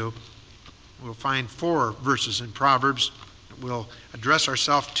 22. We'll find 4 verses in Proverbs that we'll address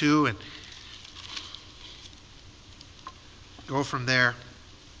ourselves to and go from there.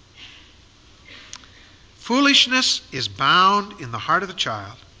 Foolishness is bound in the heart of the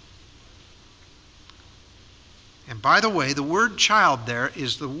child. And by the way, the word child there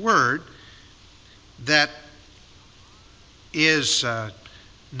is the word that is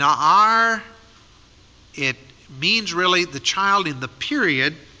na'ar. It means really the child in the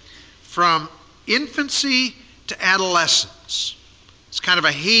period from infancy to adolescence. It's kind of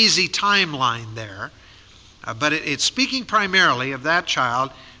a hazy timeline there. But it's speaking primarily of that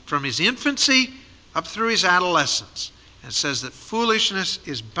child from his infancy up through his adolescence. And it says that foolishness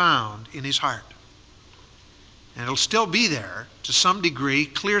is bound in his heart. And it'll still be there to some degree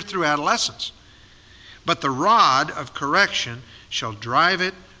clear through adolescence. But the rod of correction shall drive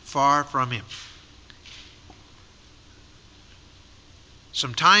it far from him.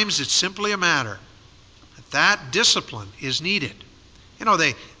 Sometimes it's simply a matter that discipline is needed. You know,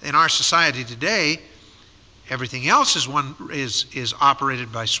 in our society today, everything else is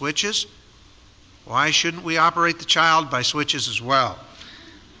operated by switches. Why shouldn't we operate the child by switches as well?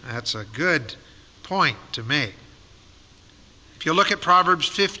 That's a good point to make. If you look at Proverbs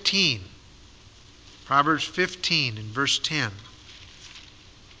 15 in verse 10.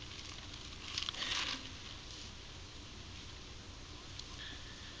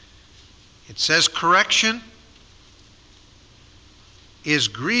 It says, correction is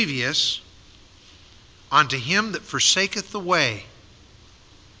grievous unto him that forsaketh the way.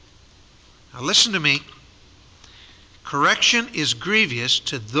 Now listen to me. Correction is grievous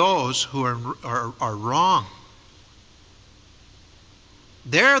to those who are wrong.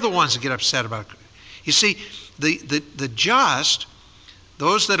 They're the ones that get upset about it. You see, the just,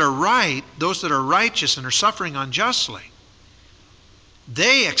 those that are right, those that are righteous and are suffering unjustly,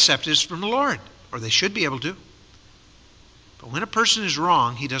 they accept this from the Lord, or they should be able to. But when a person is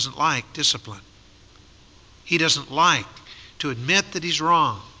wrong, he doesn't like discipline. He doesn't like to admit that he's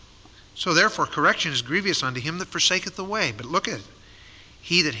wrong. So therefore, correction is grievous unto him that forsaketh the way. But look at it.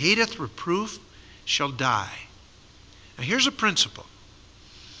 He that hateth reproof shall die. Now here's a principle.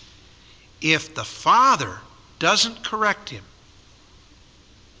 If the father doesn't correct him,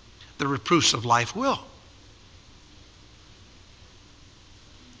 the reproofs of life will.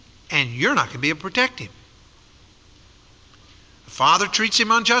 And you're not going to be able to protect him. The father treats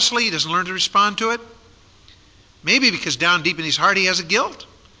him unjustly, he doesn't learn to respond to it. Maybe because down deep in his heart he has a guilt.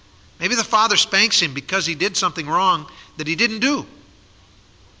 Maybe the father spanks him because he did something wrong that he didn't do.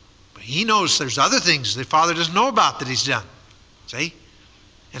 But he knows there's other things the father doesn't know about that he's done. See?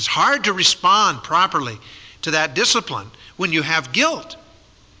 It's hard to respond properly to that discipline when you have guilt.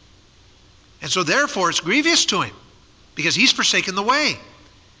 And so therefore it's grievous to him because he's forsaken the way.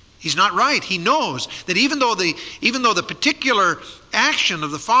 He's not right. He knows that even though the particular action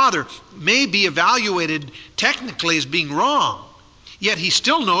of the father may be evaluated technically as being wrong, yet he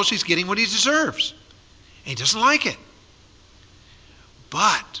still knows he's getting what he deserves. And he doesn't like it.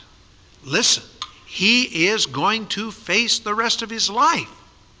 But, listen, he is going to face the rest of his life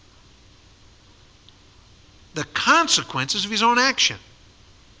the consequences of his own action.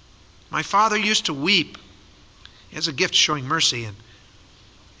 My father used to weep. He has a gift of showing mercy, and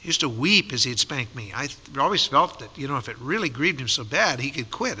he used to weep as he'd spank me. I always felt that, if it really grieved him so bad, he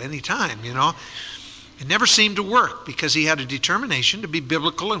could quit any time, It never seemed to work because he had a determination to be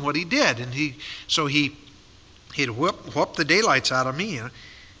biblical in what he did. And he'd whoop the daylights out of me.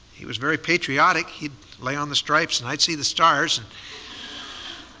 He was very patriotic. He'd lay on the stripes and I'd see the stars. And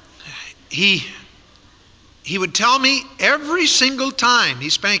he would tell me every single time he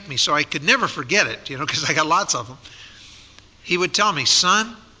spanked me, so I could never forget it, because I got lots of them. He would tell me,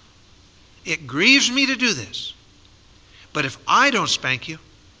 son, it grieves me to do this, but if I don't spank you,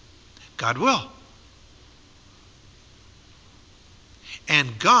 God will.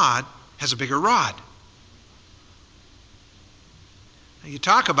 And God has a bigger rod. Now, you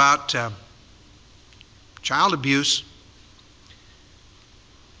talk about child abuse,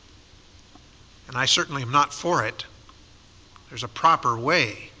 and I certainly am not for it. There's a proper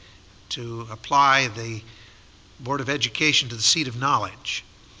way to apply the Board of Education to the seat of knowledge.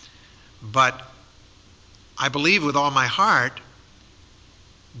 But I believe with all my heart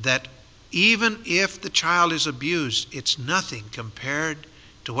that even if the child is abused, it's nothing compared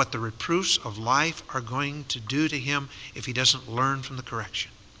to what the reproofs of life are going to do to him if he doesn't learn from the correction.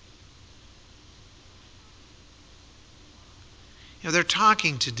 They're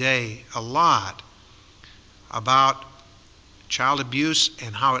talking today a lot about child abuse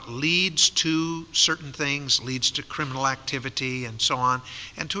and how it leads to certain things, leads to criminal activity and so on.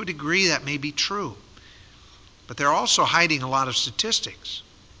 And to a degree that may be true. But they're also hiding a lot of statistics.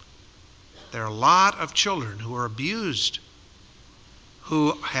 There are a lot of children who are abused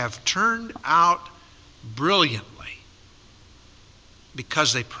who have turned out brilliantly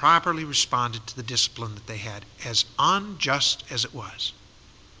because they properly responded to the discipline that they had, as unjust as it was.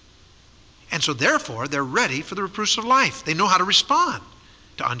 And so therefore, they're ready for the reproofs of life. They know how to respond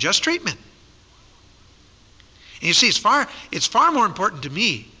to unjust treatment. And you see, it's far more important to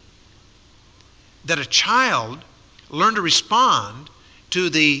me that a child learn to respond to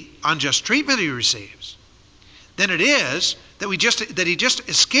the unjust treatment he receives than it is that he just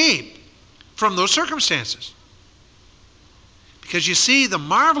escape from those circumstances. Because you see, the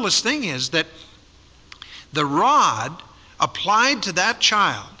marvelous thing is that the rod applied to that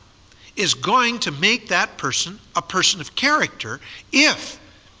child is going to make that person a person of character if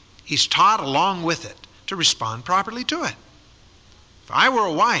he's taught along with it to respond properly to it. If I were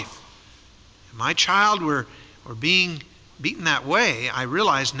a wife and my child were being beaten that way, I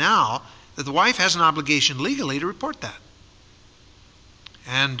realize now that the wife has an obligation legally to report that.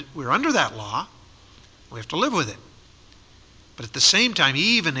 And we're under that law. We have to live with it. But at the same time,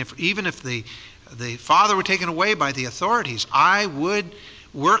 even if the father were taken away by the authorities, I would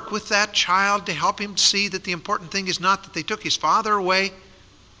work with that child to help him see that the important thing is not that they took his father away.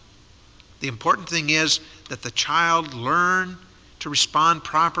 The important thing is that the child learn to respond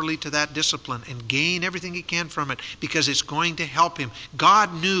properly to that discipline and gain everything he can from it, because it's going to help him.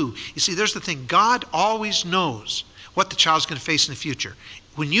 God knew. You see, there's the thing. God always knows what the child's going to face in the future.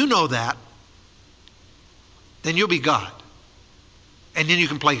 When you know that, then you'll be God. And then you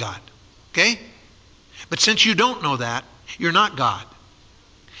can play God. Okay? But since you don't know that, you're not God.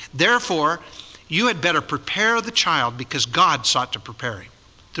 Therefore, you had better prepare the child, because God sought to prepare him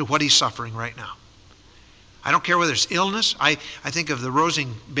through what he's suffering right now. I don't care whether it's illness. I think of the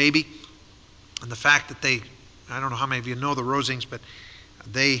Rosing baby and the fact that I don't know how many of you know the Rosings, but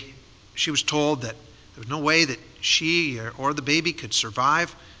she was told that there was no way that she or the baby could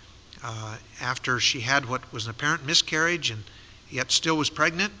survive after she had what was an apparent miscarriage and yet still was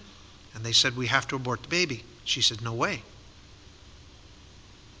pregnant. And they said, we have to abort the baby. She said, no way.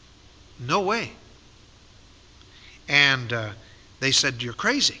 No way. And they said, you're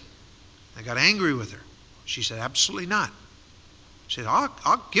crazy. They got angry with her. She said, absolutely not. She said,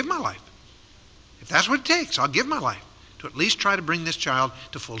 I'll give my life. If that's what it takes, I'll give my life to at least try to bring this child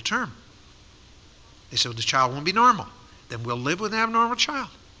to full term. They said, well, the child won't be normal. Then we'll live with an abnormal child.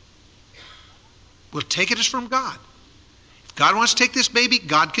 We'll take it as from God. If God wants to take this baby,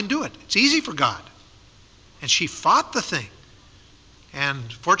 God can do it. It's easy for God. And she fought the thing.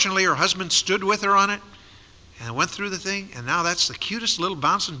 And fortunately, her husband stood with her on it and went through the thing. And now that's the cutest little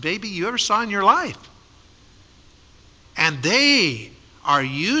bouncing baby you ever saw in your life. And they are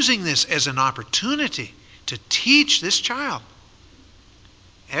using this as an opportunity to teach this child.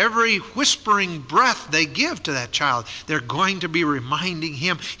 Every whispering breath they give to that child, they're going to be reminding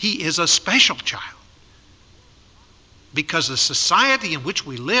him he is a special child. Because the society in which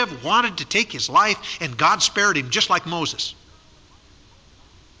we live wanted to take his life, and God spared him, just like Moses.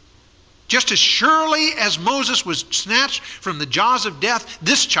 Just as surely as Moses was snatched from the jaws of death,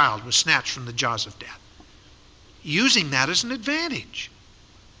 this child was snatched from the jaws of death. Using that as an advantage.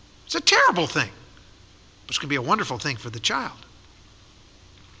 It's a terrible thing. But it's going to be a wonderful thing for the child.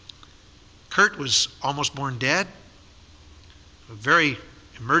 Kurt was almost born dead. A very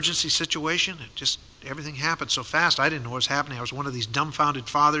emergency situation. Everything happened so fast. I didn't know what was happening. I was one of these dumbfounded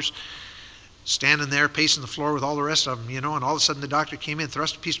fathers standing there pacing the floor with all the rest of them, and all of a sudden the doctor came in,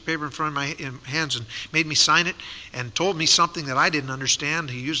 thrust a piece of paper in front of my hands and made me sign it and told me something that I didn't understand.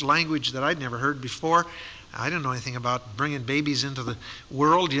 He used language that I'd never heard before. I didn't know anything about bringing babies into the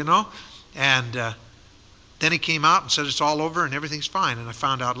world, And then he came out and said it's all over and everything's fine. And I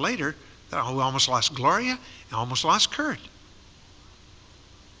found out later that we almost lost Gloria and almost lost Kurt.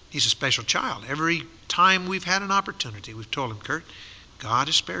 He's a special child. Every time we've had an opportunity, we've told him, Kurt, God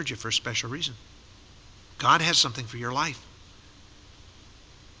has spared you for a special reason. God has something for your life.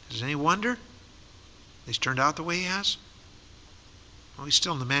 Is it any wonder he's turned out the way he has? Well, he's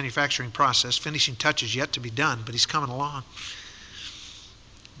still in the manufacturing process. Finishing touches yet to be done, but he's coming along.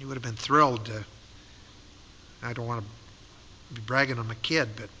 You would have been thrilled. I don't want to be bragging on my kid,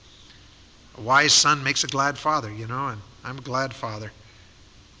 but a wise son makes a glad father, and I'm a glad father.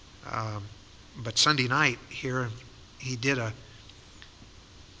 But Sunday night here, he did a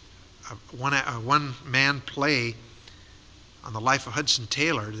one-man play on the life of Hudson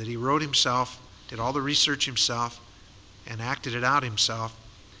Taylor that he wrote himself, did all the research himself, and acted it out himself.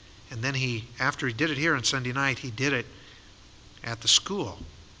 And then after he did it here on Sunday night, he did it at the school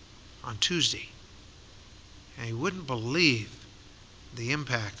on Tuesday. And he wouldn't believe the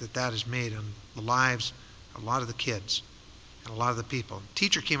impact that has made on the lives of a lot of the kids and a lot of the people. The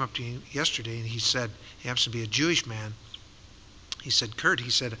teacher came up to me yesterday and he said, he happens to be a Jewish man. He said, Kurt,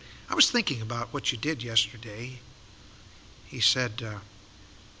 I was thinking about what you did yesterday. He said,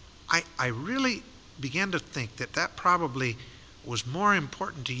 I really began to think that probably was more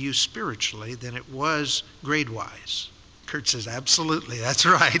important to you spiritually than it was grade-wise. Kurt says, absolutely, that's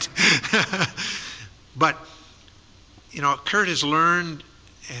right. But, Kurt has learned,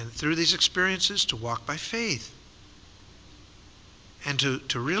 and through these experiences, to walk by faith and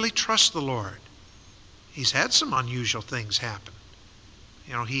to really trust the Lord. He's had some unusual things happen.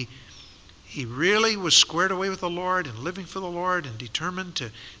 He really was squared away with the Lord and living for the Lord and determined to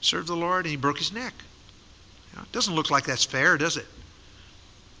serve the Lord, and he broke his neck. It doesn't look like that's fair, does it?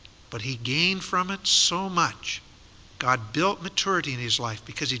 But he gained from it so much. God built maturity in his life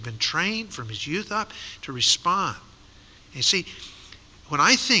because he'd been trained from his youth up to respond. And you see, when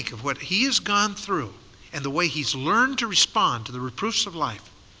I think of what he has gone through and the way he's learned to respond to the reproofs of life,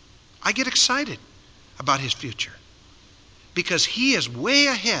 I get excited about his future. Because he is way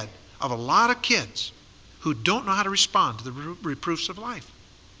ahead of a lot of kids who don't know how to respond to the reproofs of life.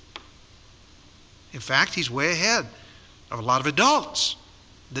 In fact, he's way ahead of a lot of adults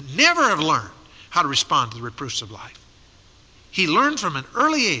that never have learned how to respond to the reproofs of life. He learned from an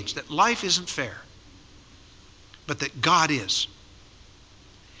early age that life isn't fair, but that God is.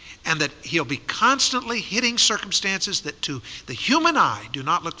 And that he'll be constantly hitting circumstances that to the human eye do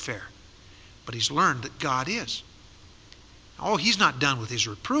not look fair. But he's learned that God is. Oh, he's not done with his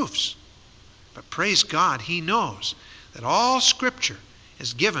reproofs. But praise God, he knows that all Scripture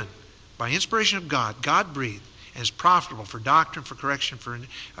is given by inspiration of God, God-breathed, and is profitable for doctrine, for correction,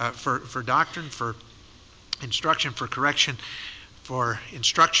 for doctrine, for instruction, for correction, for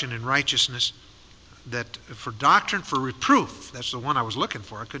instruction in righteousness, that for doctrine, for reproof, that's the one I was looking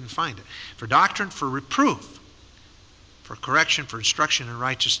for, I couldn't find it, for doctrine, for reproof, for correction, for instruction in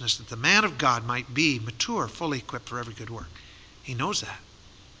righteousness, that the man of God might be mature, fully equipped for every good work. He knows that.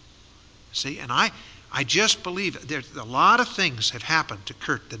 See, and I just believe there's a lot of things have happened to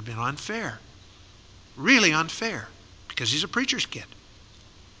Kurt that have been unfair. Really unfair. Because he's a preacher's kid.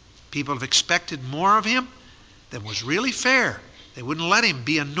 People have expected more of him than was really fair. They wouldn't let him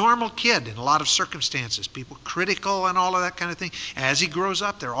be a normal kid in a lot of circumstances. People critical and all of that kind of thing. As he grows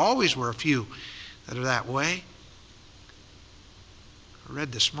up, there always were a few that are that way. I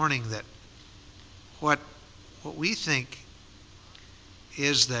read this morning that what we think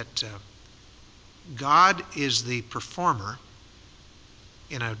is that God is the performer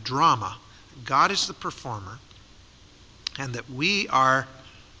in a drama. God is the performer, and that we are,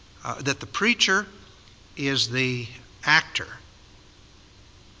 that the preacher is the actor,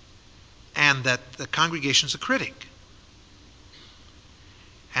 and that the congregation is the critic.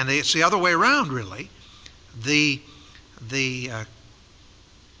 And it's the other way around, really. The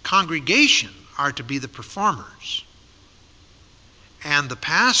congregation are to be the performers, and the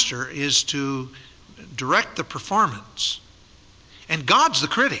pastor is to direct the performance. And God's the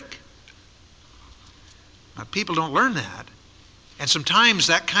critic. Now, people don't learn that. And sometimes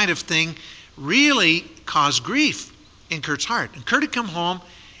that kind of thing really caused grief in Kurt's heart. And Kurt would come home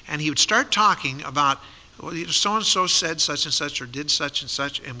and he would start talking about well, so-and-so said such and such or did such and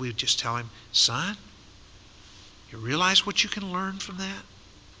such, and we would just tell him, son, you realize what you can learn from that?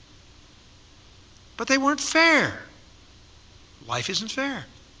 But they weren't fair. Life isn't fair,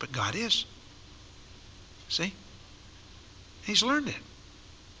 but God is. See? He's learned it.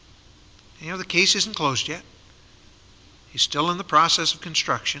 The case isn't closed yet. He's still in the process of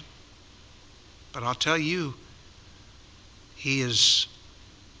construction. But I'll tell you, he is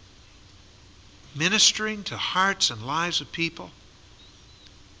ministering to hearts and lives of people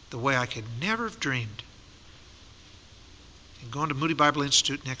the way I could never have dreamed. I'm going to Moody Bible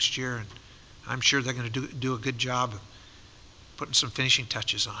Institute next year, and I'm sure they're going to do a good job of putting some finishing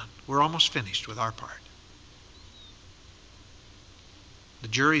touches on. We're almost finished with our part. The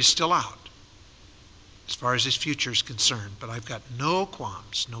jury is still out as far as his future is concerned, but I've got no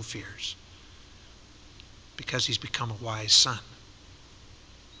qualms, no fears, because he's become a wise son.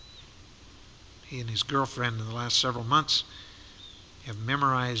 He and his girlfriend in the last several months have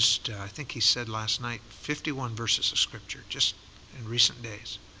memorized, I think he said last night, 51 verses of Scripture just in recent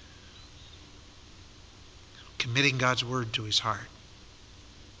days, committing God's Word to his heart.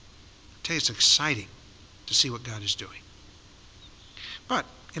 I tell you, it's exciting to see what God is doing. But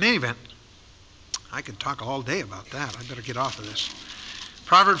in any event, I could talk all day about that. I better get off of this.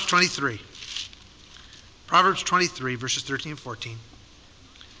 Proverbs 23. Proverbs 23, verses 13 and 14.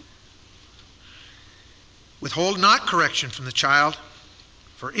 Withhold not correction from the child,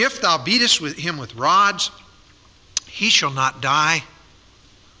 for if thou beatest him with rods, he shall not die.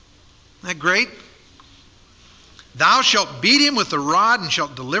 Isn't that great? Thou shalt beat him with the rod, and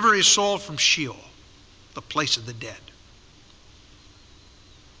shalt deliver his soul from Sheol, the place of the dead.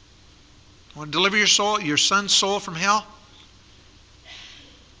 Want to deliver your son's soul from hell?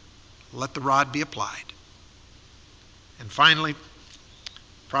 Let the rod be applied. And finally,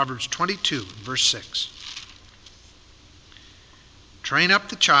 Proverbs 22, verse 6. Train up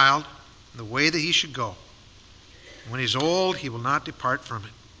the child in the way that he should go. When he is old, he will not depart from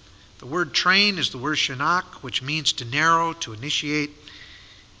it. The word train is the word shanach, which means to narrow, to initiate.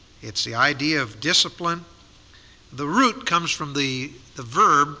 It's the idea of discipline. The root comes from the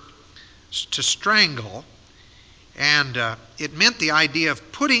verb to strangle, and it meant the idea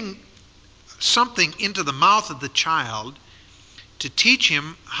of putting something into the mouth of the child to teach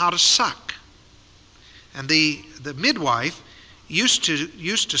him how to suck. And the midwife used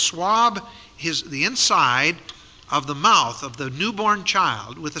to swab the inside of the mouth of the newborn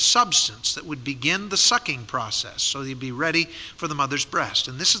child with a substance that would begin the sucking process so he'd be ready for the mother's breast.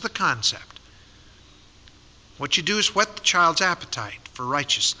 And this is the concept. What you do is whet the child's appetite for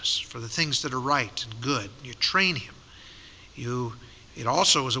righteousness, for the things that are right and good. You train him. It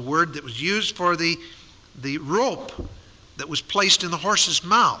also was a word that was used for the rope that was placed in the horse's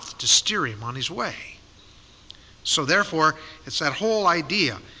mouth to steer him on his way. So therefore, it's that whole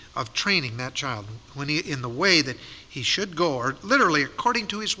idea of training that child in the way that he should go, or literally according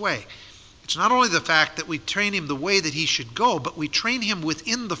to his way. It's not only the fact that we train him the way that he should go, but we train him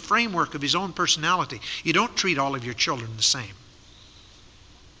within the framework of his own personality. You don't treat all of your children the same.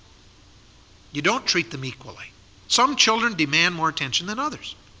 You don't treat them equally. Some children demand more attention than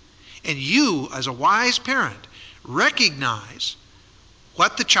others. And you, as a wise parent, recognize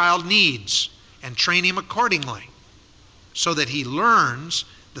what the child needs and train him accordingly so that he learns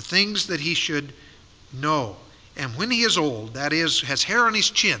the things that he should know. And when he is old, that is, has hair on his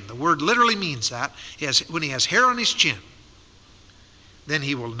chin, the word literally means that, when he has hair on his chin, then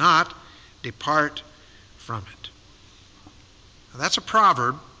he will not depart from it. Now, that's a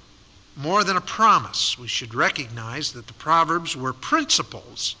proverb more than a promise. We should recognize that the Proverbs were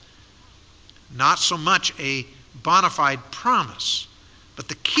principles, not so much a bona fide promise. But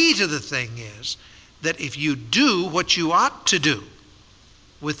the key to the thing is that if you do what you ought to do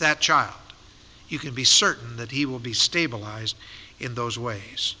with that child, you can be certain that he will be stabilized in those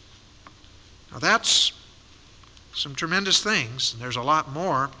ways. Now that's some tremendous things, and there's a lot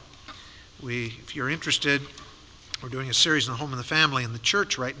more. If you're interested, we're doing a series on the home and the family in the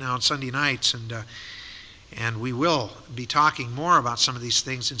church right now on Sunday nights, and we will be talking more about some of these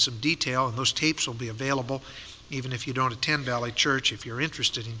things in some detail, and those tapes will be available even if you don't attend Valley Church, if you're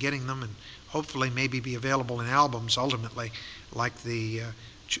interested in getting them, and hopefully maybe be available in albums ultimately, like the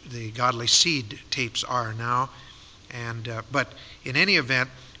Godly Seed tapes are now. But in any event,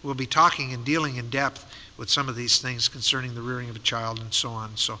 we'll be talking and dealing in depth with some of these things concerning the rearing of a child and so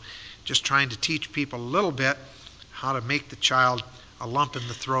on. So just trying to teach people a little bit how to make the child a lump in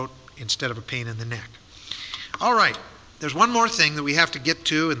the throat instead of a pain in the neck. All right, there's one more thing that we have to get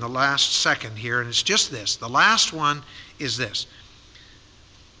to in the last second here, and it's just this. The last one is this.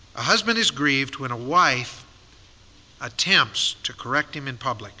 A husband is grieved when a wife attempts to correct him in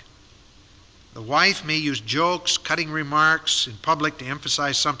public. The wife may use jokes, cutting remarks in public to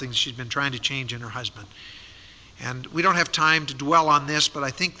emphasize something she's been trying to change in her husband. And we don't have time to dwell on this, but I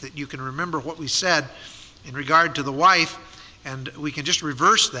think that you can remember what we said in regard to the wife, and we can just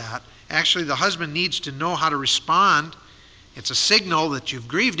reverse that. Actually, the husband needs to know how to respond. It's a signal that you've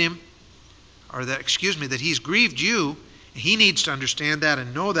grieved him, or that he's grieved you. He needs to understand that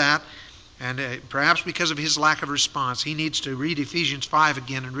and know that. And perhaps because of his lack of response, he needs to read Ephesians 5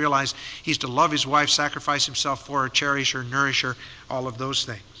 again and realize he's to love his wife, sacrifice himself for her, cherish her, nourish her, all of those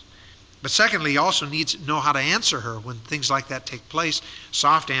things. But secondly, he also needs to know how to answer her when things like that take place.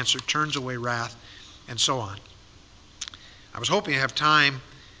 Soft answer turns away wrath, and so on. I was hoping to have time.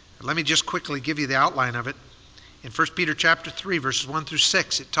 Let me just quickly give you the outline of it. In 1 Peter chapter 3, verses 1 through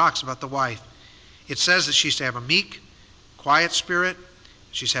 6, it talks about the wife. It says that she's to have a meek, quiet spirit.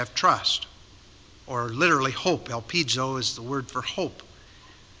 She's to have trust, or literally hope. Elpizo is the word for hope.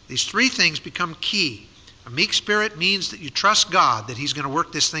 These three things become key. A meek spirit means that you trust God that He's going to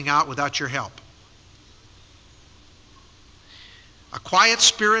work this thing out without your help. A quiet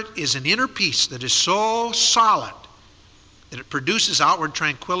spirit is an inner peace that is so solid that it produces outward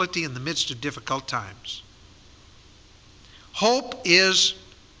tranquility in the midst of difficult times. Hope is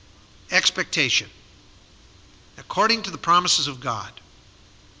expectation according to the promises of God.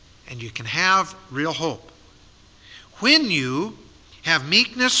 And you can have real hope. When you have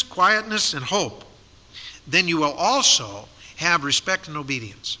meekness, quietness, and hope, then you will also have respect and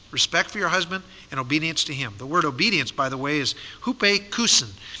obedience. Respect for your husband and obedience to him. The word obedience, by the way, is hupeikusin.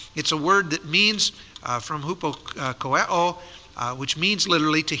 It's a word that means, from hupokoeo, which means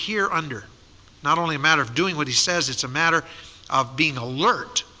literally to hear under. Not only a matter of doing what he says, it's a matter of being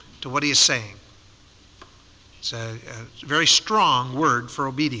alert to what he is saying. It's a very strong word for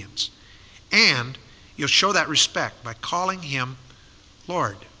obedience. And you'll show that respect by calling him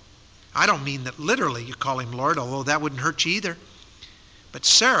Lord. I don't mean that literally you call him Lord, although that wouldn't hurt you either. But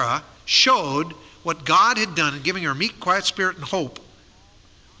Sarah showed what God had done in giving her meek, quiet spirit and hope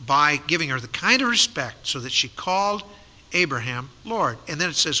by giving her the kind of respect so that she called Abraham Lord. And then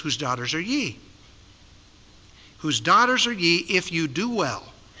it says, whose daughters are ye? Whose daughters are ye if you do well.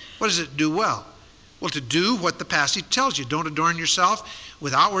 What does it do well? Well, to do what the passage tells you. Don't adorn yourself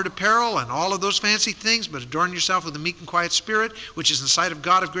with outward apparel and all of those fancy things, but adorn yourself with a meek and quiet spirit, which is in the sight of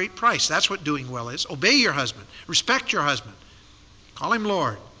God of great price. That's what doing well is. Obey your husband. Respect your husband. Call him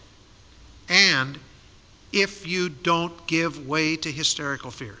Lord. And if you don't give way to hysterical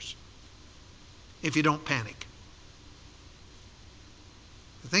fears, if you don't panic.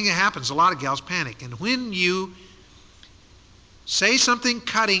 The thing that happens, a lot of gals panic. And when you say something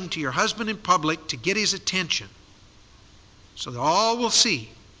cutting to your husband in public to get his attention so that all will see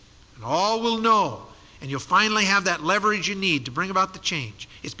and all will know, and you'll finally have that leverage you need to bring about the change,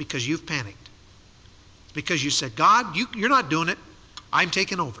 it's because you've panicked. It's because you said, God, you're not doing it. I'm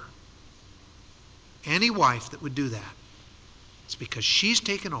taking over. Any wife that would do that, it's because she's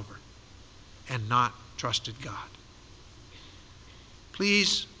taken over and not trusted God.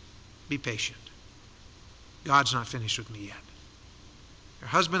 Please be patient. God's not finished with me yet. Your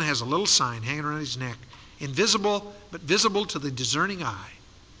husband has a little sign hanging around his neck, invisible but visible to the discerning eye,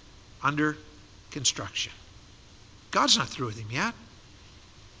 under construction. God's not through with him yet.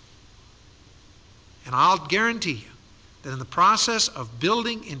 And I'll guarantee you that in the process of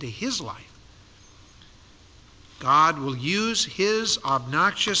building into his life, God will use his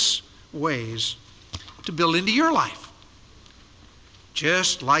obnoxious ways to build into your life,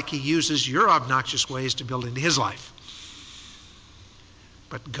 just like he uses your obnoxious ways to build into his life.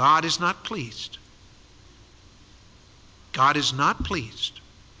 But God is not pleased. God is not pleased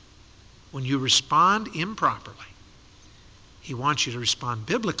when you respond improperly. He wants you to respond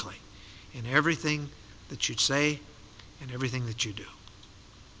biblically in everything that you say and everything that you do.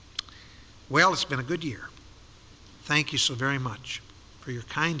 Well, it's been a good year. Thank you so very much for your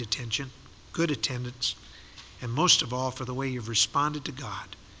kind attention, good attendance, and most of all for the way you've responded to God,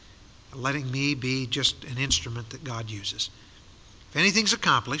 letting me be just an instrument that God uses. If anything's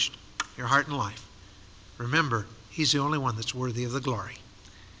accomplished, your heart and life, remember, he's the only one that's worthy of the glory.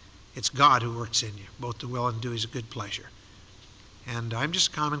 It's God who works in you, both to will and do his good pleasure. And I'm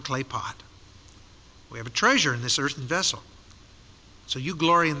just a common clay pot. We have a treasure in this earthen vessel. So you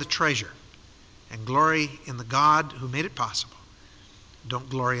glory in the treasure and glory in the God who made it possible. Don't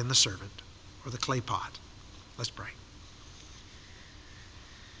glory in the servant or the clay pot. Let's pray.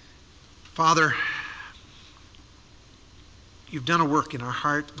 Father, you've done a work in our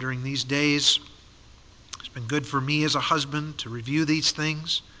heart during these days. It's been good for me as a husband to review these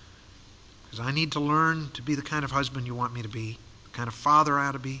things because I need to learn to be the kind of husband you want me to be, the kind of father I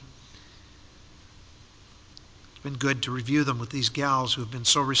ought to be. It's been good to review them with these gals who have been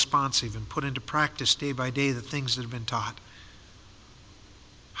so responsive and put into practice day by day the things that have been taught.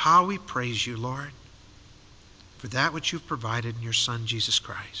 How we praise you, Lord, for that which you've provided in your Son, Jesus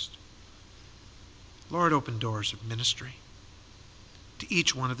Christ. Lord, open doors of ministry to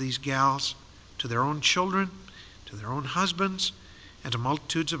each one of these gals, to their own children, to their own husbands, and to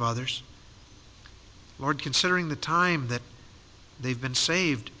multitudes of others. Lord, considering the time that they've been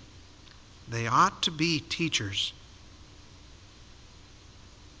saved, they ought to be teachers.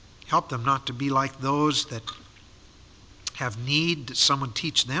 Help them not to be like those that have need that someone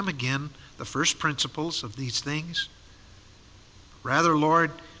teach them again the first principles of these things. Rather,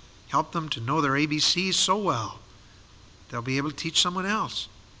 Lord, help them to know their ABCs so well they'll be able to teach someone else,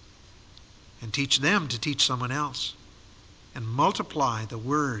 and teach them to teach someone else, and multiply the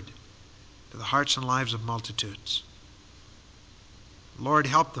word to the hearts and lives of multitudes. Lord,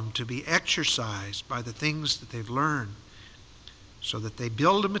 help them to be exercised by the things that they've learned, so that they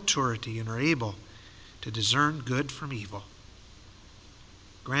build a maturity and are able to discern good from evil.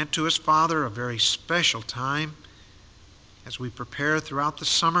 Grant to us, Father, a very special time as we prepare throughout the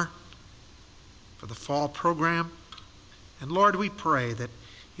summer for the fall program. And Lord, we pray that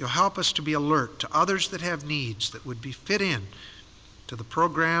you'll help us to be alert to others that have needs that would be fit in to the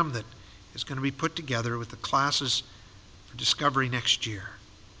program that is going to be put together with the classes for Discovery next year.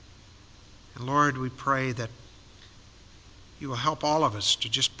 And Lord, we pray that you will help all of us to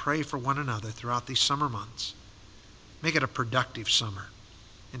just pray for one another throughout these summer months. Make it a productive summer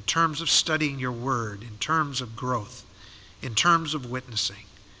in terms of studying your word, in terms of growth, in terms of witnessing.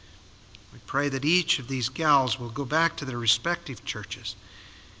 We pray that each of these gals will go back to their respective churches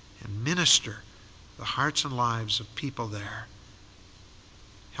and minister the hearts and lives of people there.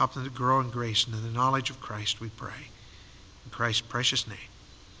 Help them to grow in grace and in the knowledge of Christ, we pray. In Christ's precious name,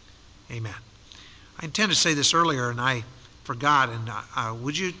 amen. I intend to say this earlier, and I forgot. And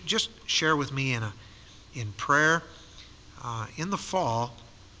would you just share with me in prayer? In the fall,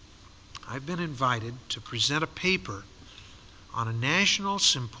 I've been invited to present a paper on a national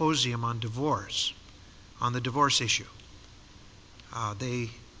symposium on divorce, on the divorce issue. They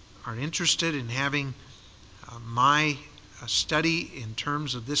are interested in having my study in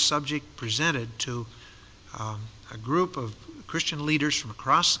terms of this subject presented to a group of Christian leaders from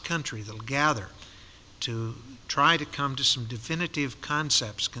across the country that will gather to try to come to some definitive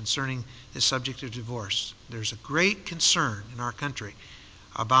concepts concerning the subject of divorce. There's a great concern in our country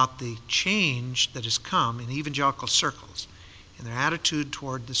about the change that has come in evangelical circles in their attitude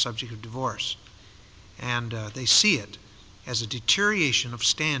toward the subject of divorce. And they see it as a deterioration of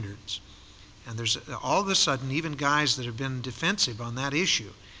standards. And there's all of a sudden, even guys that have been defensive on that issue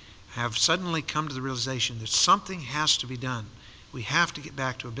have suddenly come to the realization that something has to be done. We have to get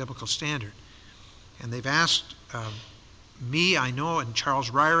back to a biblical standard. And they've asked me, I know, and Charles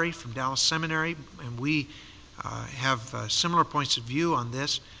Ryrie from Dallas Seminary, and we have similar points of view on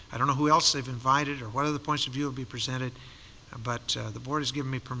this. I don't know who else they've invited or what other points of view will be presented, but the board has given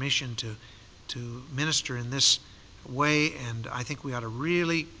me permission to minister in this way, and I think we ought to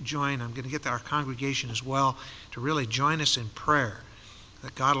really join. I'm going to get our congregation as well to really join us in prayer,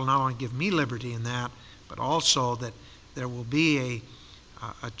 that God will not only give me liberty in that, but also that there will be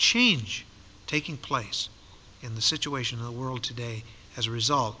a change taking place in the situation in the world today as a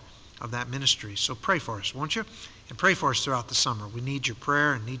result of that ministry. So pray for us, won't you? And pray for us throughout the summer. We need your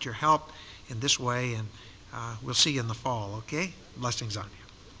prayer and need your help in this way, and we'll see you in the fall, okay? Blessings on you.